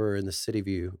was over in the City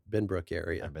View, Benbrook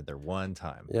area. I've been there one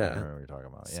time. I Yeah. remember what you're talking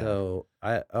about. Yeah. So,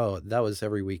 that was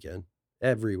every weekend.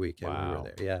 Every weekend we were Wow.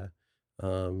 there, yeah.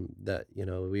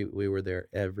 We were there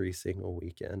every single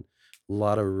weekend. A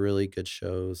lot of really good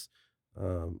shows.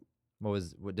 Um,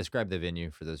 What describe the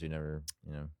venue for those who never,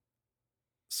 you know?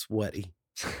 Sweaty,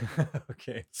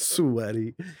 Okay.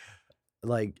 sweaty,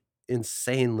 like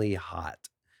insanely hot.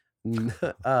 N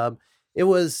um, it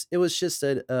was just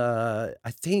I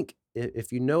think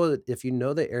if you know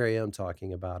the area I'm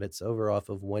talking about, it's over off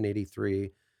of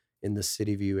 183 in the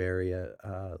City View area,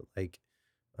 It's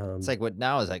um, like what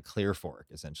now is like Clear Fork,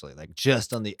 essentially, like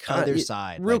just on the other ki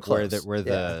side, real like where close,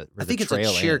 yeah. I the think it's a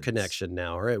trail cheer ends. connection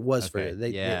now, or it was for Okay.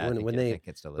 they Yeah, I think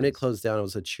it still when it is. closed down, it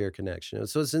was a cheer connection,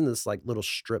 so it's in this, like, little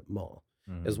strip mall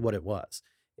is Mhm. what it was,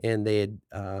 and they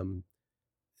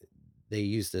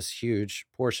used this huge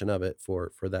portion of it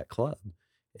for that club,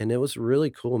 and it was really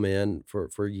cool, man.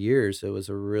 For years, it was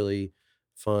a really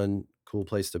fun, cool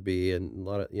place to be, and a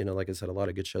lot of, like I said, a lot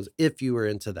of good shows if you were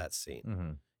into that scene,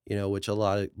 Mhm. which a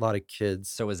lot of kids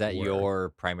So was that were. your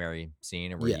primary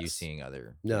scene, or were you Yes. seeing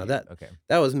other No, venues? that Okay.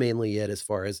 that was mainly it as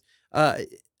far as, I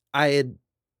had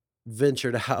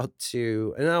ventured out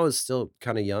to, and I was still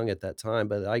kinda young at that time,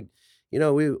 but you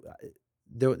know, we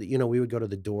we would go to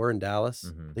the Door in Dallas,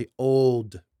 Mhm. the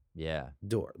old Yeah.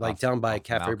 Door, like, down by Off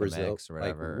Cafe Malcolm Brazil, X or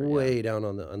like, whatever, yeah. way down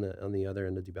on the other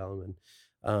end of development.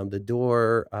 The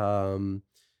Door,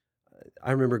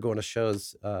 I remember going to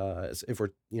shows, if we're,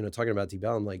 talking about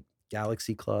development, like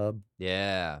Galaxy Club,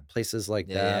 Yeah. places like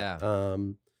Yeah, that,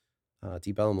 yeah.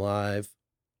 Development Live,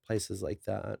 places like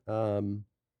that,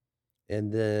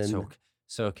 and then. So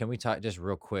so can we talk just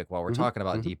real quick while we're Mhm, talking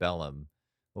about mhm. Deep Ellum,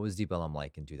 what was Deep Ellum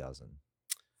like in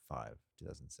 2005,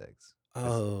 2006?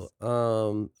 'Cause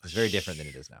Oh, it's very different than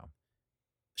it is now.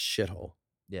 shithole.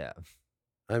 Yeah.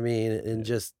 I mean, It and is.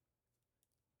 just,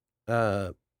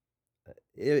 uh,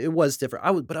 it was different.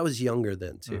 I was younger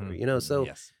then too, Mhm. so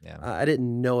Yes. Yeah. I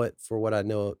didn't know it for what I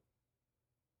know,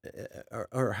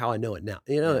 or how I know it now.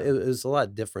 Yeah. It was a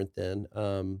lot different then.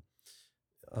 Um,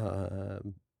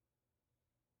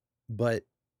 but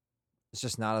It's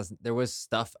just not as there was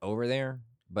stuff over there,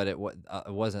 but it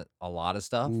wasn't a lot of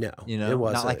stuff, no, you it know?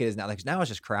 Not like wasn't. it is now, like, now it's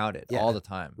just crowded all Yeah, the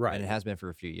time, and it right. has been for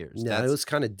a few years. No, it That's was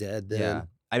kinda dead Yeah. then.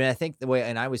 I mean, I think the way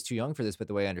and I was too young for this, but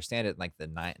the way I understand it, like the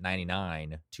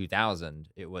 99, 2000,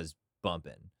 it was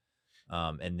bumping.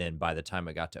 And then by the time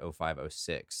it got to '05,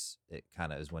 '06, it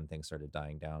kinda is when things started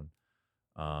dying down.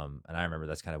 And I remember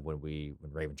that's kind of when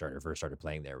Raven Charter first started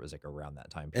playing there, it was like around that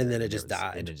time And then period, it and there just was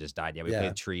and died. it just died. Yeah, we Yeah,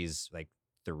 played Trees like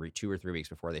 2 or 3 weeks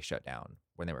before they shut down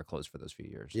when they were closed for those few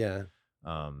years. yeah.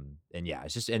 And yeah,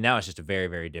 it's just and now it's just a very,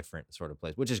 very different sort of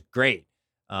place, which is great.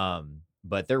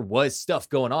 But there was stuff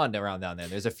going on around down there.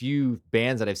 There's a few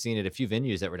bands that I've seen at a few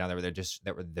venues that were down there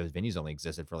where those venues only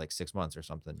existed for like 6 months or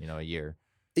something, a year.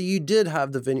 You did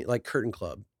have the venue like Curtain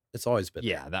Club. It's always been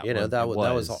Yeah, there. it That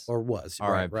was was or was,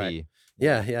 right, right. RIP.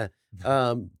 Yeah. Yeah,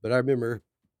 yeah. But I remember,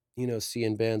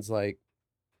 seeing bands like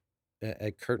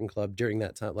at Curtain Club during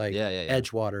that time, like Yeah, yeah, yeah.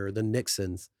 Edgewater, the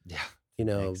Nixons, Yeah.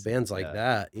 bands Nixons, like yeah.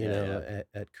 that, Yeah, yeah.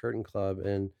 at Curtain Club,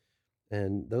 and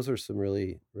those are some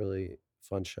really, really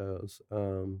fun shows.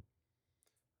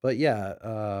 But yeah,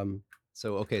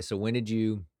 So, okay, so when did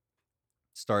you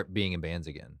start being in bands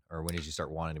again? Or when did you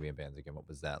start wanting to be in bands again? What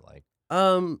was that like?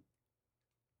 um,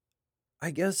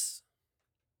 I guess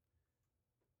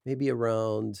maybe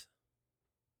around,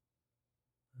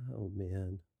 oh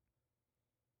man,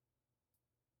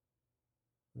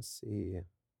 let's see.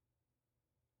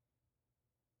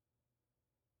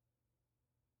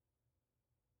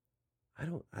 I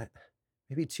don't I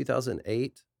maybe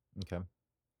 2008, Okay.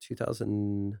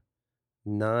 2009,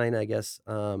 I guess.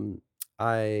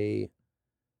 I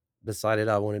decided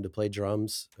I wanted to play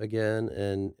drums again,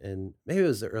 and maybe it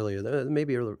was earlier,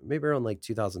 maybe around like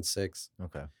 2006.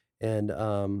 Okay. And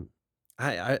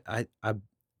I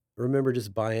remember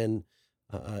just buying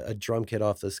a drum kit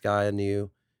off this guy I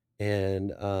knew,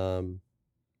 and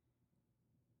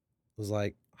was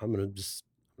like, I'm gonna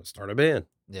start a band.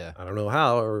 Yeah. I don't know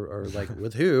how, or like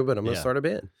with who, but I'm gonna Yeah. start a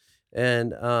band.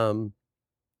 And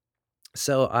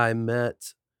so I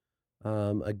met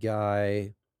a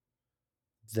guy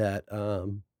that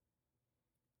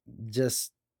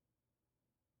just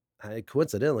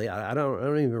coincidentally, I don't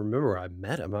even remember where I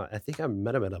met him. I think I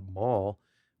met him at a mall,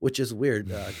 which is weird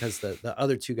because the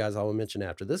other two guys I will mention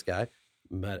after this guy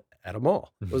met at a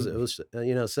mall. It was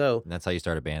so And that's how you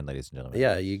start a band, ladies and gentlemen.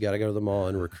 yeah, you got to go to the mall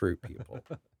and recruit people.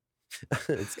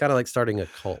 It's kind of like starting a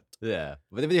cult Yeah.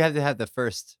 But then you have to have the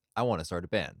first, I want to start a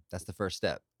band. That's the first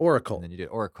step. or a And cult. then you do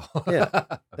Oracle. Yeah,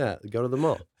 yeah, go to the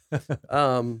mall.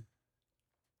 Um,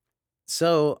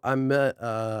 so I met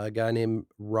a guy named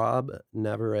Rob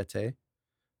Navarrete.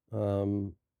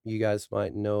 You guys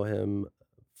might know him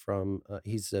from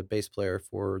he's a bass player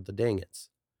for the Dang It's.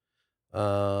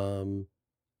 Um,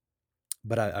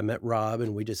 but I met Rob,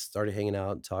 and we just started hanging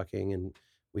out and talking, and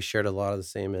we shared a lot of the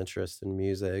same interests in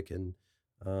music, and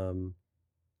um,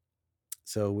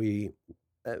 so we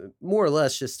more or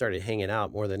less just started hanging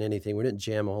out more than anything. We didn't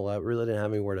jam a whole lot. We really didn't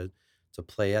have anywhere to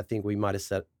play. I think we might have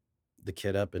set the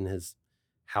kid up in his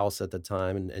house at the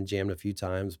time and jammed a few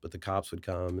times, but the cops would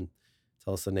come and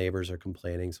tell us the neighbors are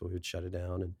complaining, so we would shut it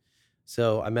down. And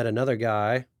so I met another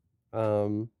guy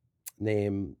um,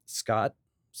 named Scott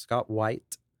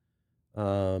White.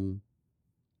 Um,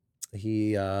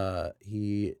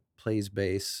 he plays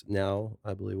bass now,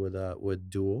 I believe, with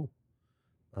Duel.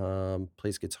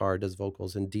 Plays guitar, does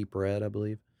vocals in Deep Red, I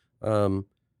believe. Um,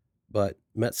 but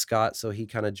met Scott, so he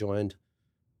kind of joined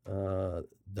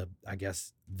I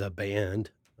guess the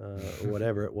band or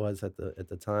whatever it was at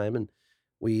the time, and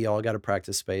we all got a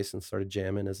practice space and started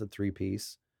jamming as a three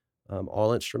piece,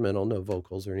 all instrumental, no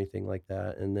vocals or anything like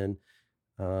that. And then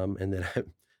I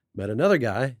met another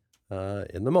guy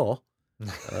in the mall.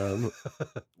 Um,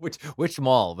 Which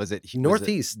mall was it? Was it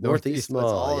Northeast Was Mall,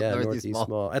 all yeah, Northeast Northeast Mall?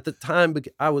 Mall. At the time,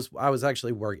 I was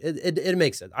actually working. It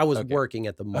makes sense. I was Okay. working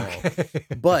at the mall,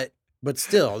 Okay. but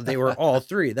still, they were all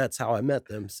three. That's how I met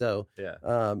them. So, Yeah.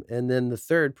 and then the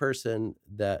third person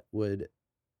that would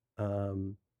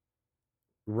um,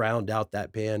 round out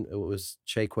that band, it was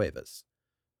Che Cuevas.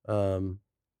 Um,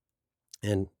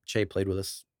 and Che played with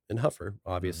us in Huffer, Mhm.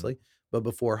 obviously. But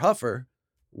before Huffer,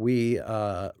 we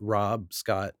Rob,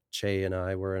 Scott, Che, and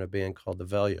I were in a band called the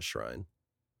Velia Shrine,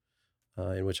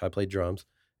 in which I played drums,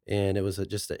 and it was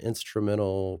just an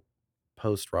instrumental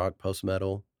post rock, post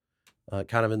metal,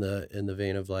 kind of in the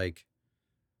vein of like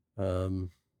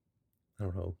um, I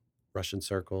don't know, Russian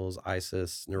Circles,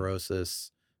 Isis,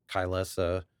 Neurosis,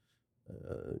 Kylesa.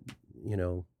 Uh,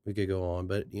 we could go on,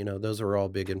 but those are all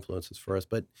big influences for us.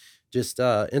 But just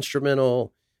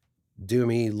instrumental,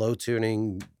 doomy, low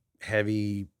tuning,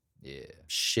 heavy, Yeah.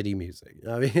 shitty music.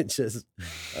 I mean, it's just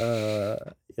uh,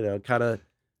 kind of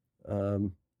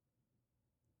um,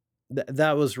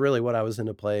 that was really what I was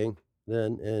into playing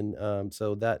then, and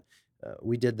so that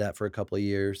we did that for a couple of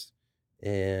years,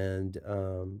 and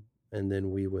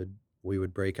then we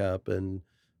would break up and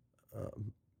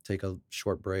um, take a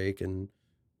short break, and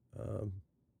um,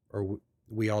 or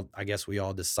we all, I guess we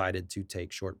all decided to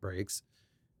take short breaks,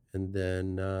 and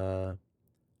then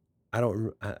I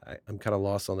don't rem- I'm kind of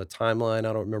lost on the timeline.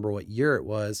 I don't remember what year it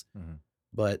was, Mhm.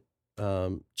 but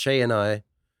Che and I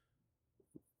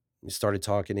started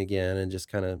talking again and just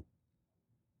kind of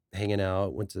hanging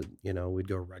out. Went to, we'd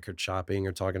go record shopping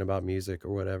or talking about music or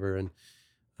whatever. And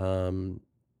um,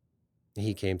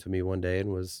 he came to me one day and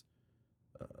was,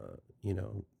 we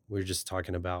were just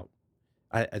talking about.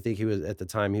 I think he was at the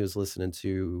time he was listening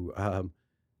to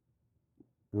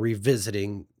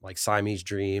revisiting like Siamese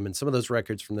Dream and some of those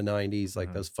records from the '90s, like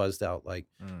Mhm. those fuzzed out like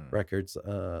Mm. records,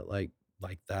 like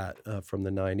that from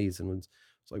the '90s, and was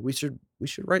like we should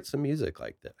write some music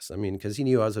like this. I mean, because he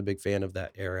knew I was a big fan of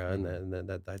that era and Mhm.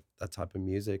 that type of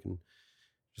music, and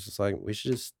just like we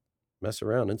should just mess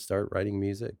around and start writing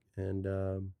music, and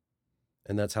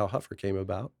that's how Huffer came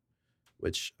about,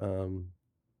 which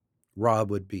Rob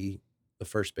would be the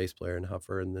first bass player in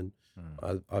Huffer, and then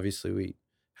Mm. obviously we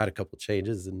had a couple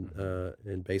changes Mhm.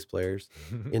 in bass players,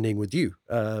 ending with you.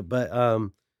 But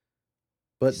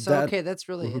So, that okay, that's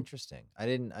really mhm. interesting. I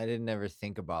didn't ever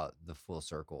think about the full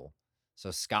circle. So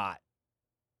Scott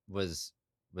was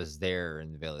was there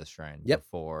in the Veiled Shrine Yep,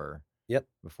 yep,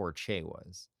 before Che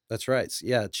was. that's right.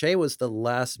 Yeah, Che was the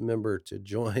last member to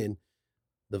join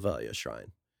the Valia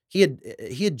Shrine. He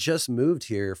had just moved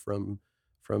here from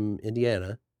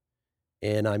Indiana,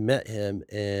 and I met him,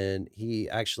 and he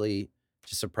actually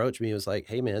just approached me and was like,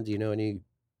 "Hey, man, do you know any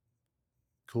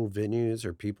cool venues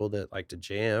or people that like to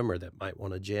jam or that might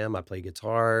wanna jam? I play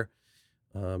guitar.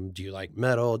 Do you like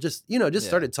metal?" Just Yeah.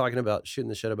 started talking about shooting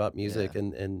the shit about Yeah. music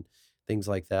and things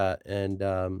like that, and,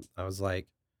 I was like,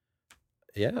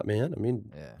 "Yeah, man, I mean,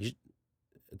 Yeah. you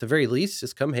at the very least,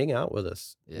 just come hang out with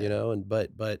us," Yeah. and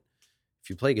but if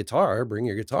you play guitar, bring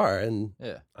your guitar, and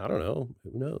Yeah. I don't know,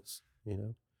 who knows?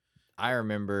 I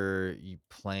remember you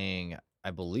playing,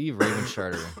 I believe Raven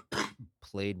Charter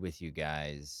played with you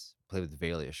guys, played with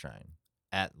Velia Shrine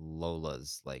at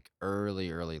Lola's like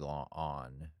early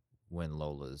on when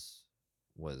Lola's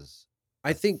was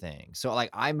I a think thing. So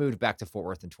like I moved back to Fort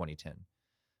Worth in 2010.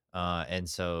 And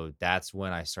so that's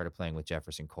when I started playing with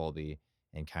Jefferson Colby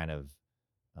and kind of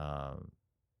um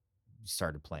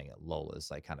started playing at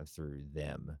Lola's like kind of through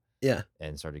them yeah.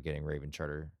 and started getting Raven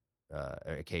Charter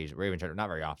occasion Raven Charter, not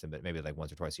very often, but maybe like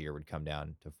once or twice a year would come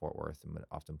down to Fort Worth and would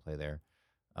often play there.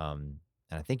 And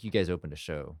I think you guys opened a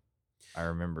show. I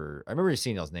remember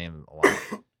seeing y'all's name a lot.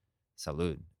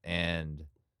 Salud. And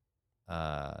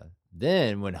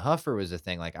then when Huffer was a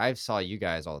thing, like I saw you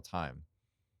guys all the time.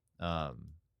 Um,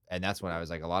 and that's when I was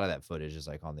like, a lot of that footage is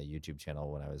like on the YouTube channel.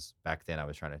 When I was back then, I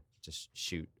was trying to just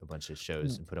shoot a bunch of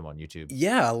shows and put them on YouTube.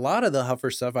 Yeah, a lot of the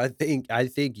Huffer stuff, I think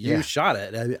you Yeah. shot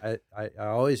it. I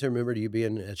always remembered you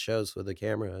being at shows with a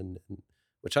camera, and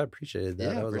which I appreciated that.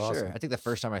 Yeah, That was for sure. awesome. I think the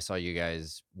first time I saw you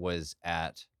guys was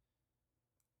at,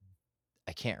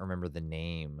 I can't remember the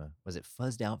name. Was it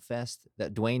Fuzzed Out Fest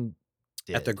that Dwayne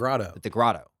At the did Grotto. at the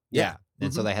Grotto? Yeah. Yeah.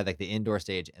 And so Mhm. they had like the indoor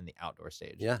stage and the outdoor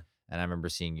stage. Yeah. And I remember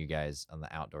seeing you guys on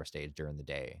the outdoor stage during the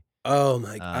day. Oh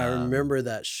my I Um, remember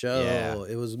that yeah. show.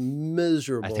 It was I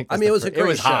miserable. think I that's mean, the it was a first, it great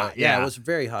was show. hot. Yeah, it Yeah. was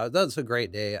very hot. That was a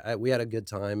great day. We had a good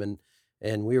time,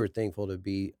 and we were thankful to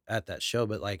be at that show,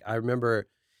 but, like, I remember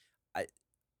I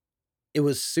it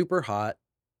was super hot.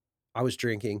 I was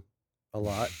drinking a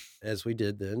lot, as we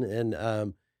did then, and,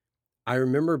 I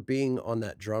remember being on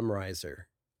that drum riser,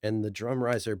 and the drum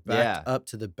riser backed Yeah. up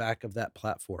to the back of that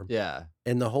platform, Yeah.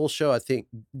 and the whole show, I think,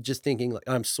 just thinking, like,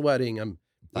 I'm sweating,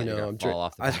 Thought you were gonna I'm fall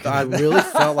off the back I of the really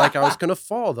felt like I was gonna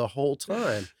fall the whole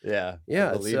time. Yeah. I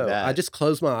Yeah, believe so I that. just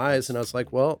closed my eyes, That's and I was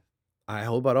like, "Well, I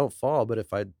hope I don't fall, but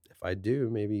if I do,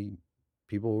 maybe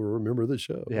people will remember the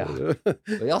show." Yeah. But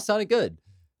y'all sounded good.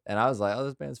 And I was like, oh,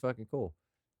 this band's fucking cool.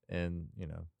 And,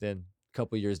 then a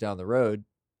couple years down the road,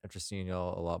 after seeing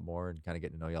y'all a lot more and kind of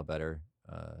getting to know y'all better,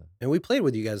 And we played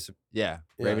with you guys. yeah,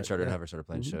 Yeah, Raven Charter and yeah. Huffer started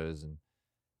playing Mhm. shows. And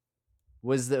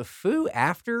was the Foo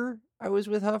after I was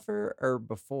with Huffer or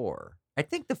before? I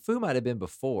think the Foo might have been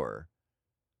before.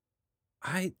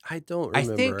 I don't I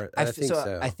think remember. I I f- think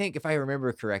so. I so. think if I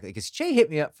remember correctly, because Che hit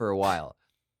me up for a while.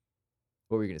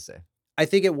 What were you gonna say? I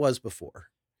think it was before.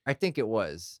 I think it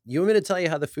was. You want me to tell you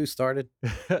how the Foo started?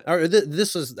 Or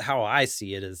this is how I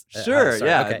see it as how it Sure. started.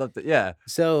 Yeah. Okay. I'd love to, yeah.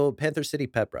 So Panther City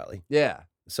Pep Rally. Yeah.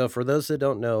 So for those that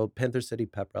don't know, Panther City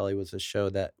Pep Rally was a show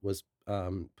that was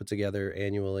put together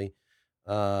annually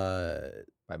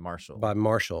By Marshall. by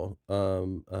Marshall,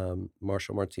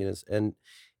 Marshall Martinez, and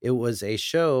it was a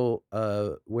show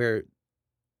where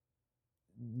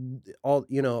all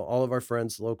of our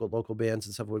friends, local bands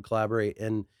and stuff would collaborate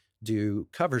and do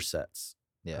cover sets.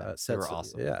 Yeah. They Sets, were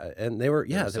awesome. yeah, and they were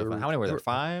They were they so fun. were How many were they there? were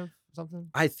 5 or something?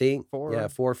 I think 4?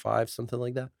 4 or 5, something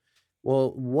like that.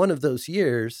 Well, one of those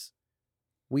years,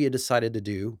 we had decided to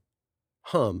do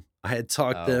Hum. I had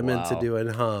talked Oh, them into wow. doing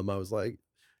Hum. I was like,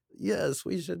 yes,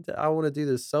 we should. I want to do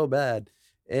this so bad.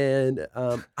 And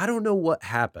I don't know what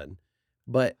happened,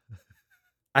 but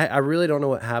I really don't know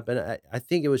what happened. I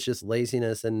think it was just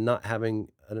laziness and not having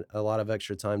a lot of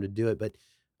extra time to do it. But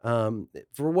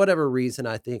for whatever reason,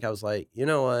 I think I was like, you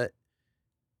know what?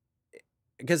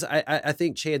 Because I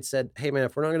think Che had said, hey, man,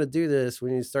 if we're not going to do this, we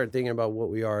need to start thinking about what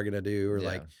we are going to do. Or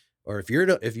like, Yeah. or if you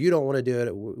don't want to do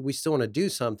it, we still want to do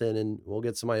something and we'll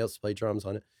get somebody else to play drums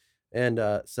on it. And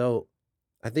so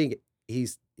I think he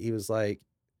was like,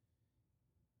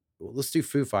 well, let's do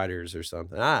Foo Fighters or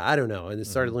something. I don't know. And they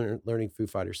started learning Foo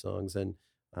Fighter songs. And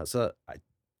so I'm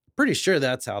pretty sure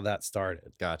that's how that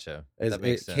started. Gotcha. As That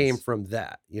makes it came sense. from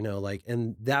that, like,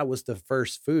 and that was the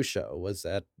first Foo show was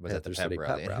at Was at the Panther Pep City Rally.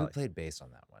 Pep And who Rally. played bass on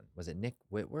that one? Was it Nick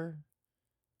Whitwer?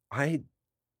 I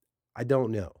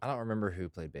don't know. I don't remember who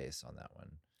played bass on that one.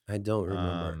 I don't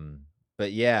remember.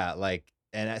 But yeah, like,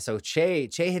 and so Che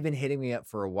had been hitting me up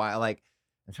for a while. Like,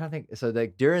 I'm trying to think. So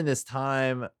like during this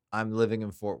time, I'm living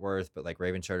in Fort Worth, but like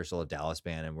Raven Charter's still a Dallas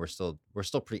band, and we're still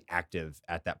pretty active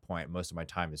at that point. Most of my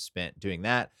time is spent doing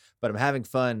that, but I'm having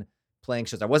fun playing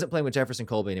shows. I wasn't playing with Jefferson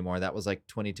Colby anymore. That was like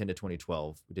 2010 to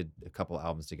 2012. We did a couple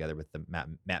albums together with the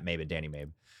Matt Mabe and Danny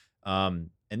Mabe. And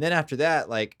then after that,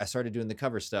 like I started doing the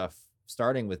cover stuff,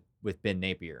 starting with Ben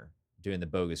Napier doing the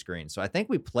Bogus Green. So I think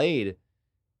we played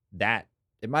that.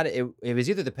 It was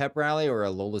either the Pep Rally or a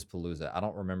Lola's Palooza. I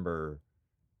don't remember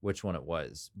which one it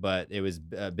was, but it was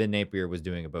Ben Napier was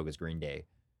doing a Bogus Green Day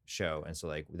show, and so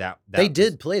like that They was-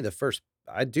 did play the first.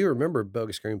 I do remember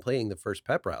Bogus Green playing the first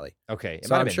Pep Rally. Okay, it So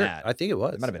might have I'm been sure. that. I think it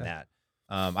was. It might have been yeah.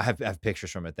 that. I have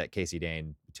pictures from it that Casey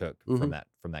Dane took Mhm.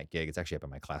 from that gig. It's actually up in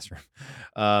my classroom.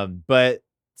 But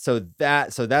so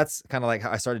that's kind of like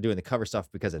how I started doing the cover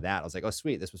stuff because of that. I was like, oh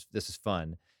sweet, this is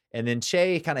fun. And then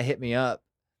Che kind of hit me up,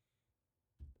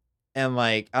 and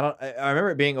like I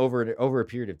remember it being over a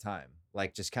period of time.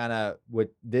 Like just kind of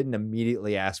didn't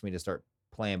immediately ask me to start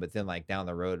playing, but then like down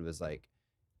the road was like,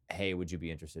 hey, would you be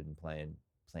interested in playing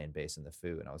bass in the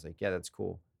Foo? And I was like, yeah, that's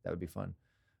cool. That would be fun.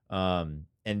 And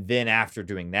then after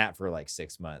doing that for like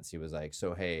 6 months, he was like,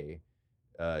 so hey,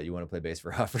 you want to play bass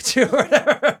for Huffer too or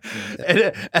whatever?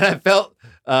 and I felt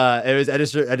it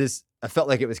was I I felt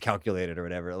like it was calculated or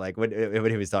whatever, like, when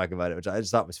he was talking about it, which I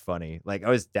just thought was funny. Like, I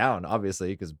was down,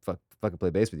 obviously, 'cause fucking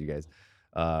play bass with you guys.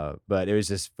 But it was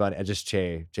just funny. I just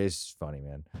Che's funny,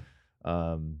 man.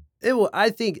 Um,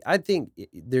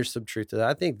 there's some truth to that.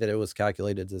 I think that it was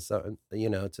calculated to some,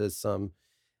 to some,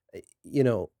 you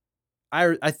know,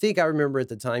 I think I remember at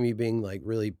the time you being like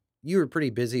really you were pretty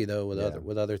busy though yeah.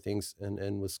 with other things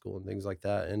and with school and things like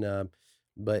that. And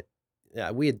but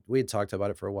yeah, we had talked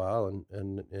about it for a while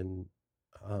and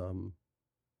um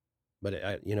but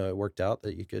it worked out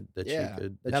that Yeah,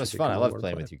 and that that you was could fun. I come over loved and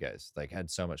playing play. with you guys, like,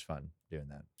 had so much fun doing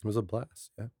that. It was a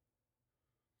blast. Yeah.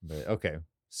 But, okay,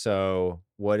 so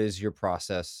what is your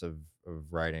process of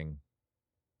writing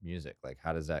music? Like,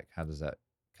 how does that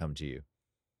come to you?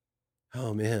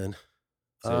 Oh man.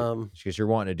 So, Um because you're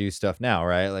wanting to do stuff now,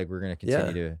 right? Like, we're gonna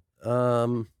continue yeah. to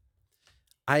Um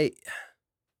I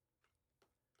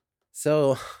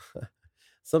so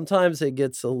sometimes it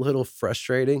gets a little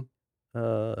frustrating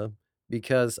uh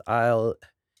because I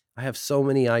have so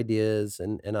many ideas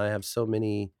and I have so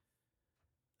many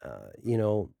uh you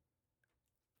know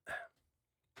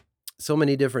so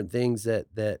many different things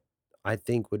that I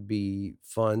think would be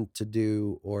fun to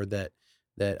do or that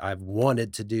I've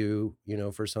wanted to do,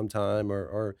 for some time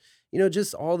or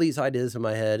just all these ideas in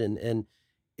my head and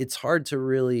it's hard to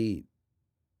really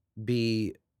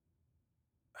be,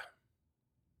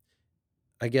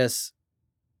 I guess,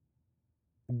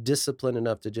 disciplined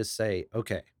enough to just say,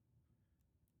 okay,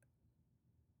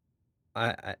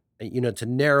 to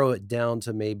narrow it down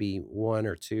to maybe one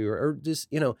or two or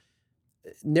just,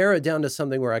 narrow it down to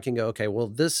something where I can go, okay, well,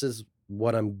 this is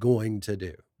what I'm going to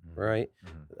do, Mhm, right?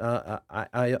 mhm.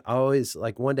 I always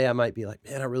like one day I might be like,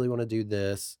 man, I really want to do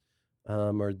this,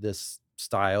 or this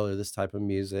style or this type of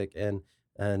music, and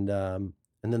and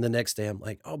then the next day I'm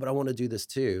like, oh, but I want to do this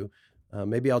too.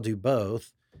 Maybe I'll do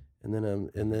both, and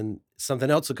Mhm, then something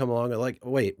else will come along. And like,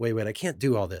 wait, I can't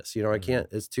do all this. I mhm. can't.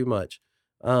 It's too much.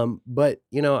 But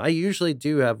I usually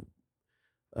do have.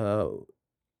 Uh,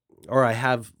 or I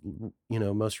have,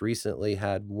 most recently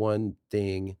had one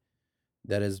thing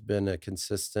that has been a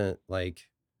consistent, like,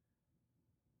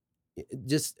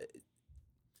 just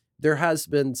there has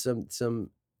been some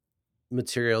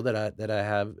material that I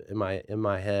have in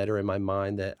my head or in my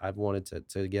mind that I've wanted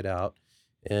to get out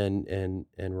and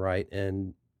write.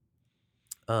 And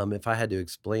if I had to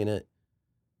explain it,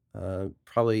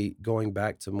 probably going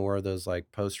back to more of those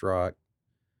like post rock,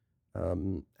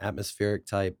 atmospheric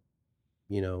type,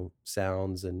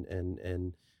 sounds and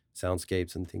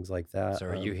soundscapes and things like that. So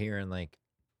are you hearing, like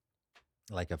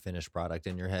a finished product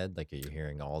in your head? Like, are you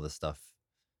hearing all this stuff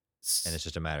and S it's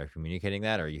just a matter of communicating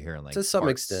that, or are you hearing, like, To some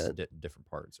parts, extent. different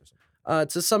parts or something?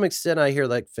 To some extent, I hear,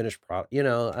 like, finished product,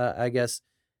 I guess,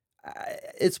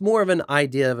 it's more of an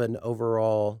idea of an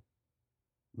overall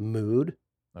mood,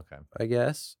 Okay, I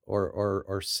guess,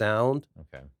 or sound,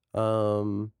 okay.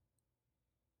 um,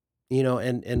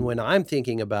 and when I'm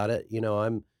thinking about it, uh,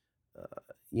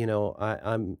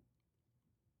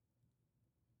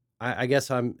 I guess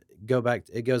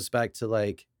it goes back to,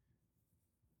 like,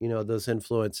 those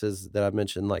influences that I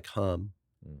mentioned, like Hum,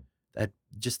 Mm, that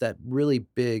just that really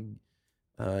big,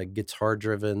 guitar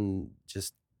driven,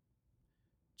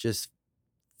 just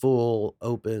full,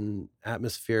 open,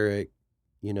 atmospheric,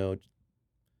 you know,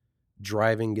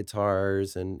 driving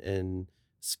guitars and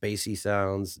spacey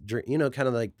sounds, kind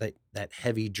of like that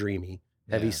heavy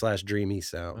yeah, slash dreamy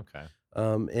sound. okay.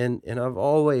 And I've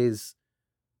always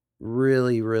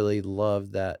really, really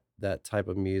loved that type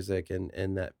of music and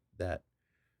that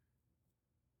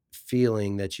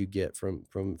feeling that you get from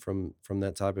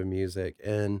that type of music.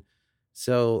 And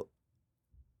so,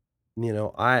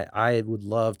 I would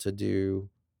love to do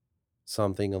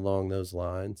something along those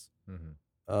lines. Mhm.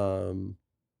 Um,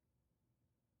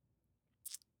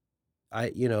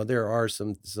 there are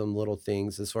some little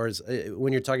things as far as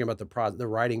when you're talking about the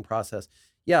writing process.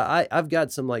 Yeah, I've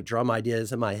got some like drum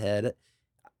ideas in my head.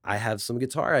 I have some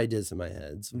guitar ideas in my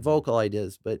head, some Mhm. vocal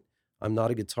ideas, but I'm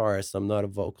not a guitarist. I'm not a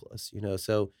vocalist,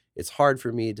 so it's hard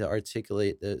for me to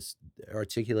articulate those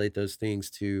things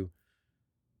to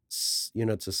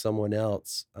to someone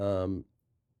else.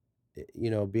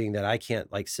 Being that I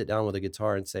can't like sit down with a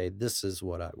guitar and say this is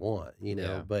what I want,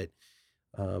 Yeah. but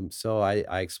so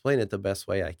I explain it the best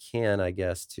way I can, I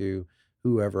guess, to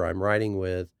whoever I'm writing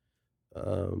with.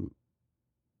 Um,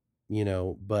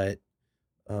 but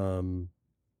um,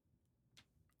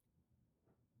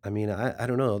 I mean, I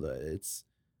don't know.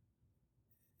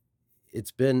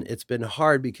 It's been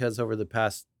hard because over the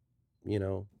past, you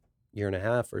know, year and a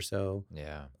half or so,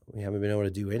 Yeah. we haven't been able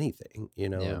to do anything.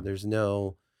 Yeah. There's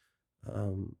no,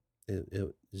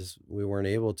 it just we weren't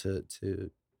able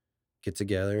to get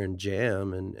together and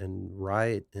jam and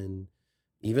write and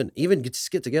even get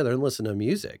together and listen to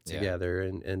music Yeah. together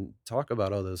and talk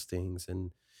about all those things,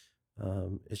 and,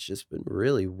 it's just been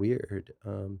really weird,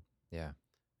 Yeah.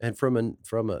 and from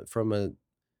a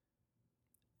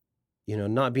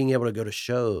not being able to go to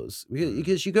shows, Mm.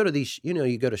 because you go to these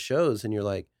you go to shows and you're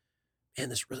like, "Man,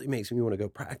 this really makes me wanna go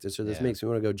practice," or, "This Yeah. makes me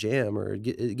wanna go jam," or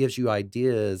it gives you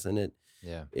ideas, and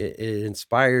Yeah. it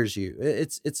inspires you.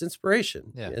 It's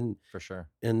inspiration, Yeah. For sure.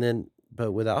 and then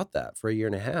but without that, for a year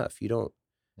and a half, you don't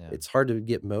Yeah. it's hard to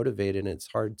get motivated, and it's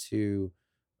hard to,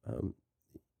 um,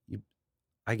 you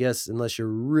I guess unless you're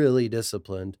really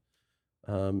disciplined,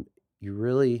 um, you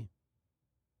really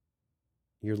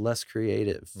you're less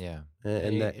creative, Yeah.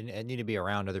 and that And you need to be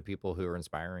around other people who are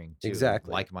inspiring too, and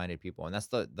exactly. like-minded people. And that's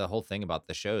the whole thing about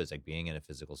the show is like being in a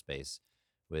physical space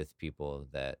with people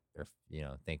that are,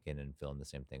 thinking and feeling the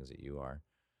same things that you are.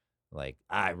 Like,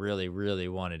 I really, really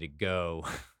wanted to go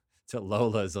to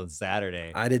Lola's on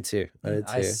Saturday. I did too.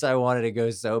 I wanted to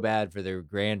go so bad for their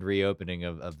grand reopening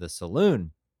of the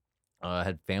saloon. I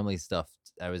had family stuff.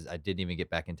 I didn't even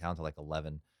get back in town till like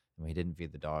 11, and we didn't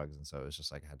feed the dogs, and so it was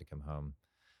just like I had to come home.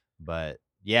 But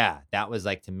yeah, that was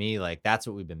like to me, like that's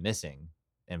what we've been missing.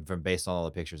 And from based on all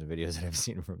the pictures and videos that I've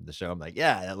seen from the show, I'm like,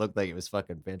 yeah, that looked like it was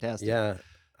fucking fantastic. Yeah,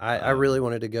 I really Um,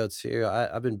 wanted to go too.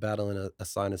 I've been battling a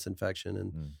sinus infection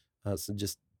and, mm, some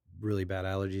just really bad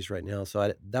allergies right now,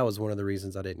 so that was one of the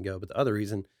reasons I didn't go, but the other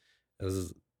reason,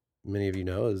 as many of you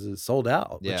know, is it's sold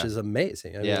out, which yeah, is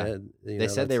amazing. I mean, yeah. They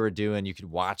said they that's were doing. You could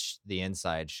watch the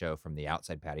inside show from the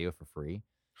outside patio for free,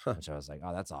 huh, which I was like,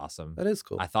 oh, that's awesome. that is I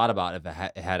cool. thought about if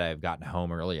had I gotten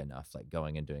home early enough, like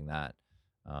going and doing that.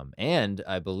 And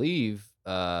I believe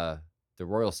the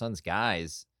Royal Sons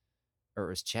guys, or it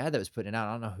was Chad that was putting it out.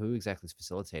 I don't know who exactly is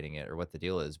facilitating it or what the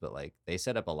deal is, but like they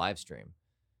set up a live stream.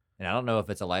 And I don't know if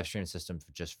it's a live stream system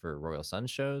for just for Royal Sun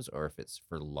shows or if it's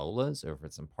for Lola's or if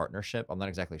it's in partnership. I'm not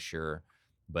exactly sure.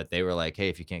 But they were like, hey,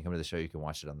 if you can't come to the show, you can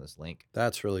watch it on this link.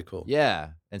 That's really cool.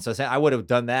 Yeah. And so I would have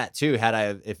done that too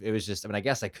had if it was just, I mean, I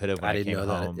guess I could have when I I didn't came know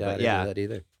that. home. Yeah, I But didn't know yeah, that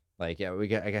either. like, yeah,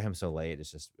 I got him so late. It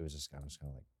was just, I was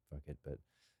kind of like, fuck it. But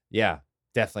yeah,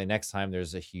 definitely next time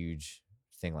there's a huge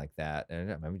thing like that.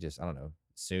 And maybe just, I don't know,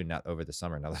 soon, not over the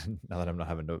summer, now that I'm not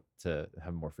having to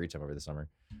have more free time over the summer.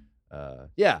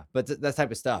 Yeah, but that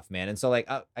type of stuff, man. And so, like,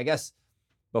 I guess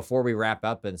before we wrap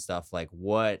up and stuff, like,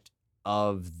 what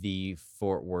of the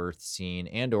Fort Worth scene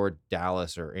and or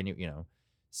Dallas or any,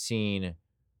 scene,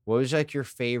 what was like your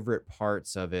favorite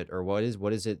parts of it, or what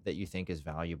is it that you think is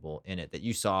valuable in it that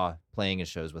you saw playing in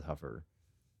shows with Huffer,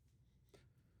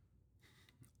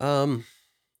 Um,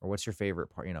 or what's your favorite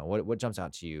part? What jumps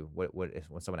out to you? What if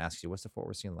when someone asks you, what's the Fort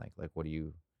Worth scene like? Like, what do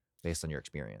you, based on your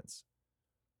experience?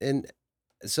 and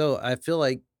so I feel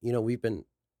like, we've been,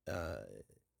 uh,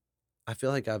 I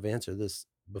feel like I've answered this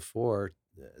before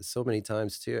so many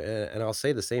times too, and I'll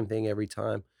say the same thing every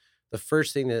time. The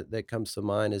first thing that comes to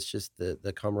mind is just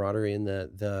the camaraderie and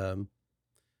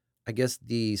I guess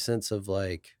the sense of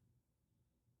like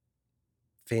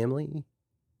family,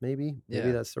 maybe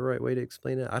Yeah, that's the right way to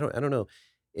explain it. I don't know.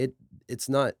 It it's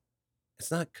not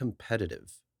it's not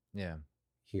competitive yeah,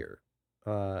 here,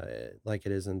 uh, like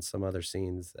it is in some other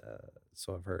scenes.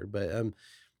 So I've heard, but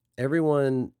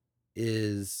everyone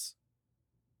is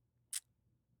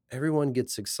everyone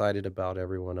gets excited about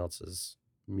everyone else's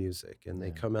music, and they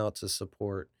yeah, come out to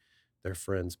support their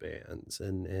friends' bands,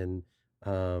 and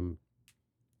um,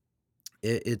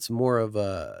 it's more of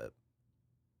a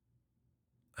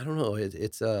I don't know.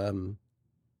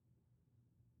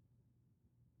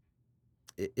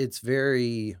 It's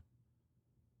very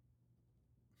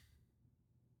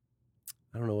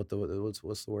I don't know what's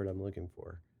the word I'm looking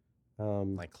for.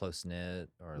 Um, like close knit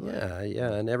or like, yeah,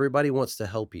 yeah, and everybody wants to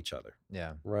help each other,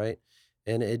 yeah, right?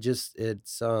 And it's just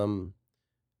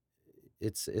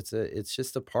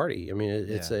a party. I mean,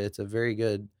 yeah, it's a very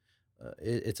good,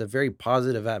 it's a very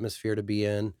positive atmosphere to be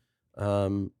in,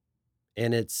 um,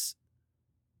 and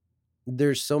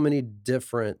there's so many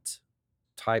different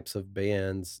types of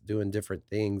bands doing different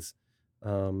things,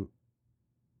 um,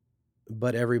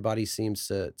 but everybody seems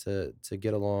to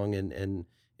get along and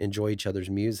enjoy each other's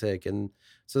music, and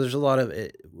so there's a lot of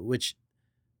it, which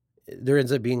there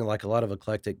ends up being like a lot of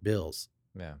eclectic bills,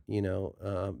 yeah,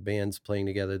 bands playing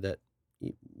together that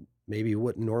y- maybe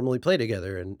wouldn't normally play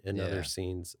together in other yeah,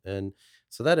 scenes, and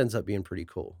so that ends up being pretty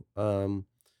cool.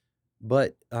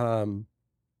 But I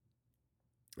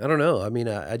don't know. I mean,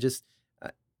 I,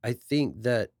 I think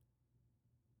that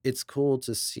it's cool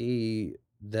to see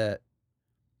that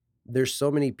there's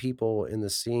so many people in the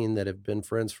scene that have been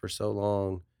friends for so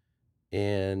long,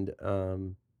 and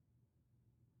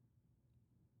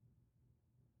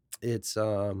it's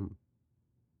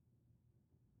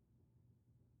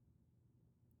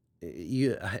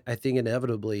I think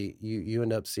inevitably you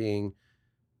end up seeing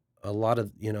a lot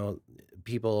of,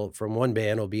 people from one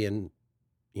band will be in,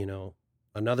 you know,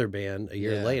 another band a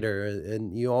year Yeah. later,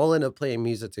 and you all end up playing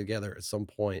music together at some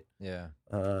point, Yeah.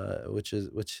 which is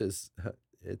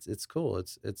it's cool.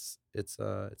 It's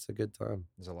a good time.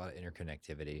 There's a lot of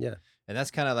interconnectivity. Yeah. And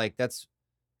that's kind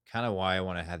of why I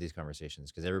want to have these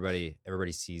conversations, because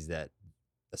everybody sees that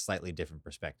a slightly different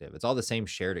perspective. It's all the same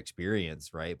shared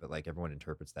experience, right? But like everyone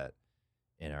interprets that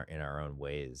in our own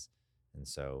ways. And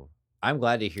so I'm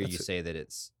glad to hear you That's say that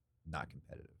it's not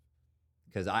competitive,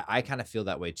 because I kind of feel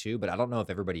that way too, but I don't know if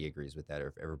everybody agrees with that or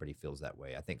if everybody feels that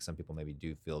way. I think some people maybe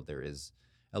do feel there is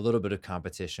a little bit of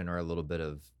competition or a little bit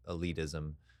of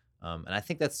elitism. And I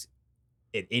think that's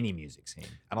in any music scene.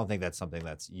 I don't think that's something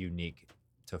that's unique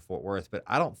to Fort Worth, but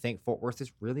I don't think Fort Worth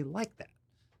is really like that.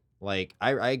 Like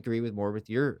I agree with more with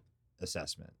your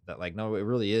assessment that like no, it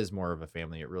really is more of a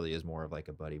family. It really is more of like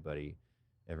a buddy buddy.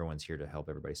 Everyone's here to help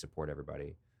everybody, support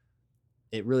everybody.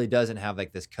 It really doesn't have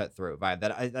like this cutthroat vibe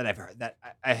that I've heard that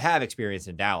I have experienced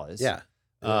in Dallas, Yeah.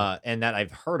 Yeah. and that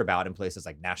I've heard about in places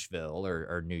like Nashville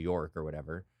or New York or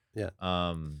whatever. Yeah.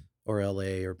 Um, Or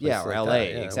LA or yeah, places or like that. LA,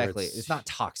 Yeah, where exactly. It's not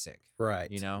toxic, you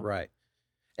right, know. right.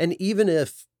 And even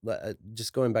if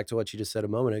just going back to what you just said a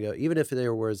moment ago, even if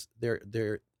there were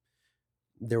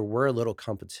a little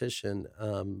competition,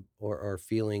 or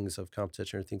feelings of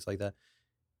competition or things like that,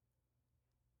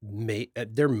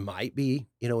 there might be,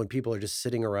 when people are just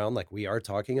sitting around like we are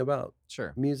talking about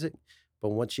Sure. music, but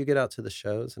once you get out to the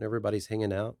shows and everybody's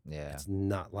hanging out, Yeah. it's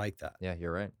not like that. Yeah,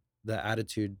 you're right. The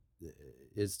attitude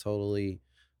is totally,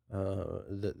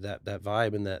 that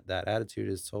vibe and that attitude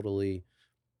is totally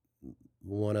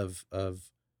one of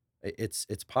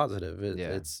it's positive. Yeah.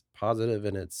 It's positive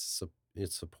and it's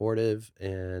supportive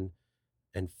and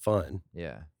fun.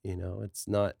 Yeah. It's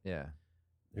not Yeah.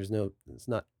 it's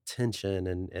not tension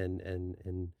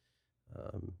and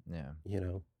um, Yeah. you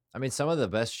know, I mean, some of the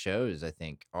best shows I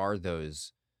think are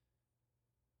those.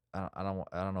 I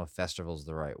don't know if festival's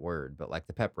the right word, but like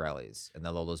the pep rallies and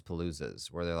the Lola's Paloozas,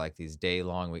 where they're like these day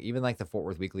long, even like the Fort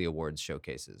Worth Weekly Awards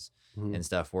showcases mhm, and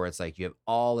stuff, where it's like you have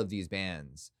all of these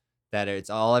bands that it's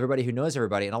all everybody who knows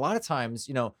everybody, and a lot of times,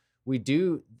 we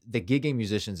do the gigging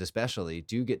musicians especially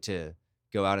do get to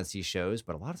go out and see shows,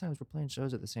 but a lot of times we're playing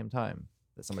shows at the same time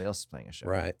that somebody else is playing a show.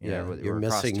 right, yeah, you're We're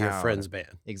across missing your town. friend's band.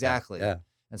 Yeah, Exactly. yeah,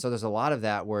 And so there's a lot of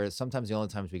that where sometimes the only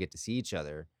times we get to see each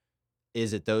other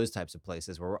is at those types of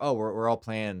places where we're all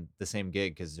playing the same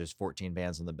gig because there's 14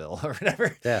 bands on the bill or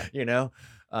whatever, yeah, you know.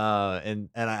 And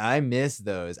I miss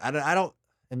those. I don't,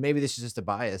 and maybe this is just a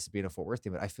bias being a Fort Worth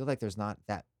thing, but I feel like there's not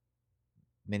that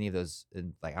many of those.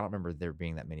 Like I don't remember there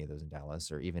being that many of those in Dallas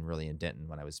or even really in Denton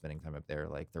when I was spending time up there.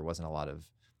 Like there wasn't a lot of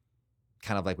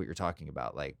kind of like what you're talking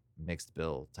about, like mixed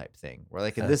bill type thing. Where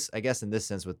like in yeah, this, I guess in this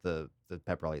sense with the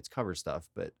pep rally, it's cover stuff,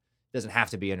 but it doesn't have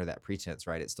to be under that pretense,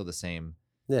 right? It's still the same,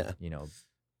 yeah, you know,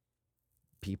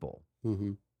 people.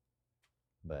 mhm,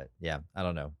 But yeah, I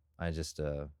don't know. I just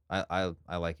I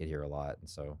like it here a lot, and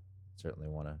so certainly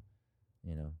want to,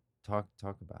 talk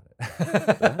about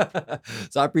yeah, it.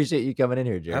 So I appreciate you coming in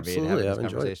here, Jeremy, and having absolutely, this I've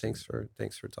enjoyed it. conversation.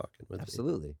 Thanks for talking with me.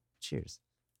 Absolutely. Cheers.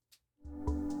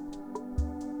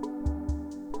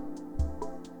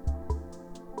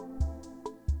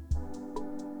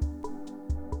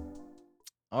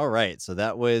 All right. So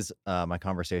that was my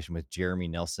conversation with Jeremy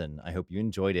Nelson. I hope you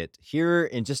enjoyed it. Here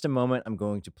in just a moment, I'm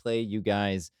going to play you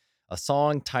guys a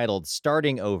song titled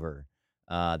Starting Over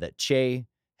that Che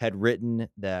had written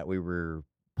that we were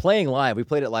playing live. We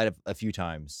played it live a few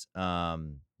times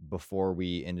before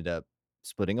we ended up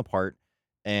splitting apart.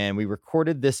 And we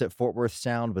recorded this at Fort Worth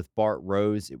Sound with Bart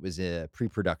Rose. It was a pre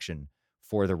production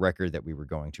for the record that we were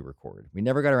going to record. We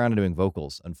never got around to doing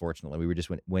vocals, unfortunately. We were just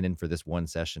went in for this one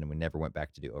session and we never went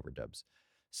back to do overdubs.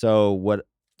 So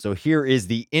here is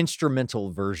the instrumental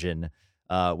version,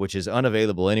 which is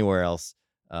unavailable anywhere else,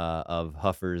 of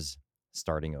Huffer's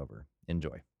Starting Over.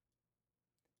 Enjoy.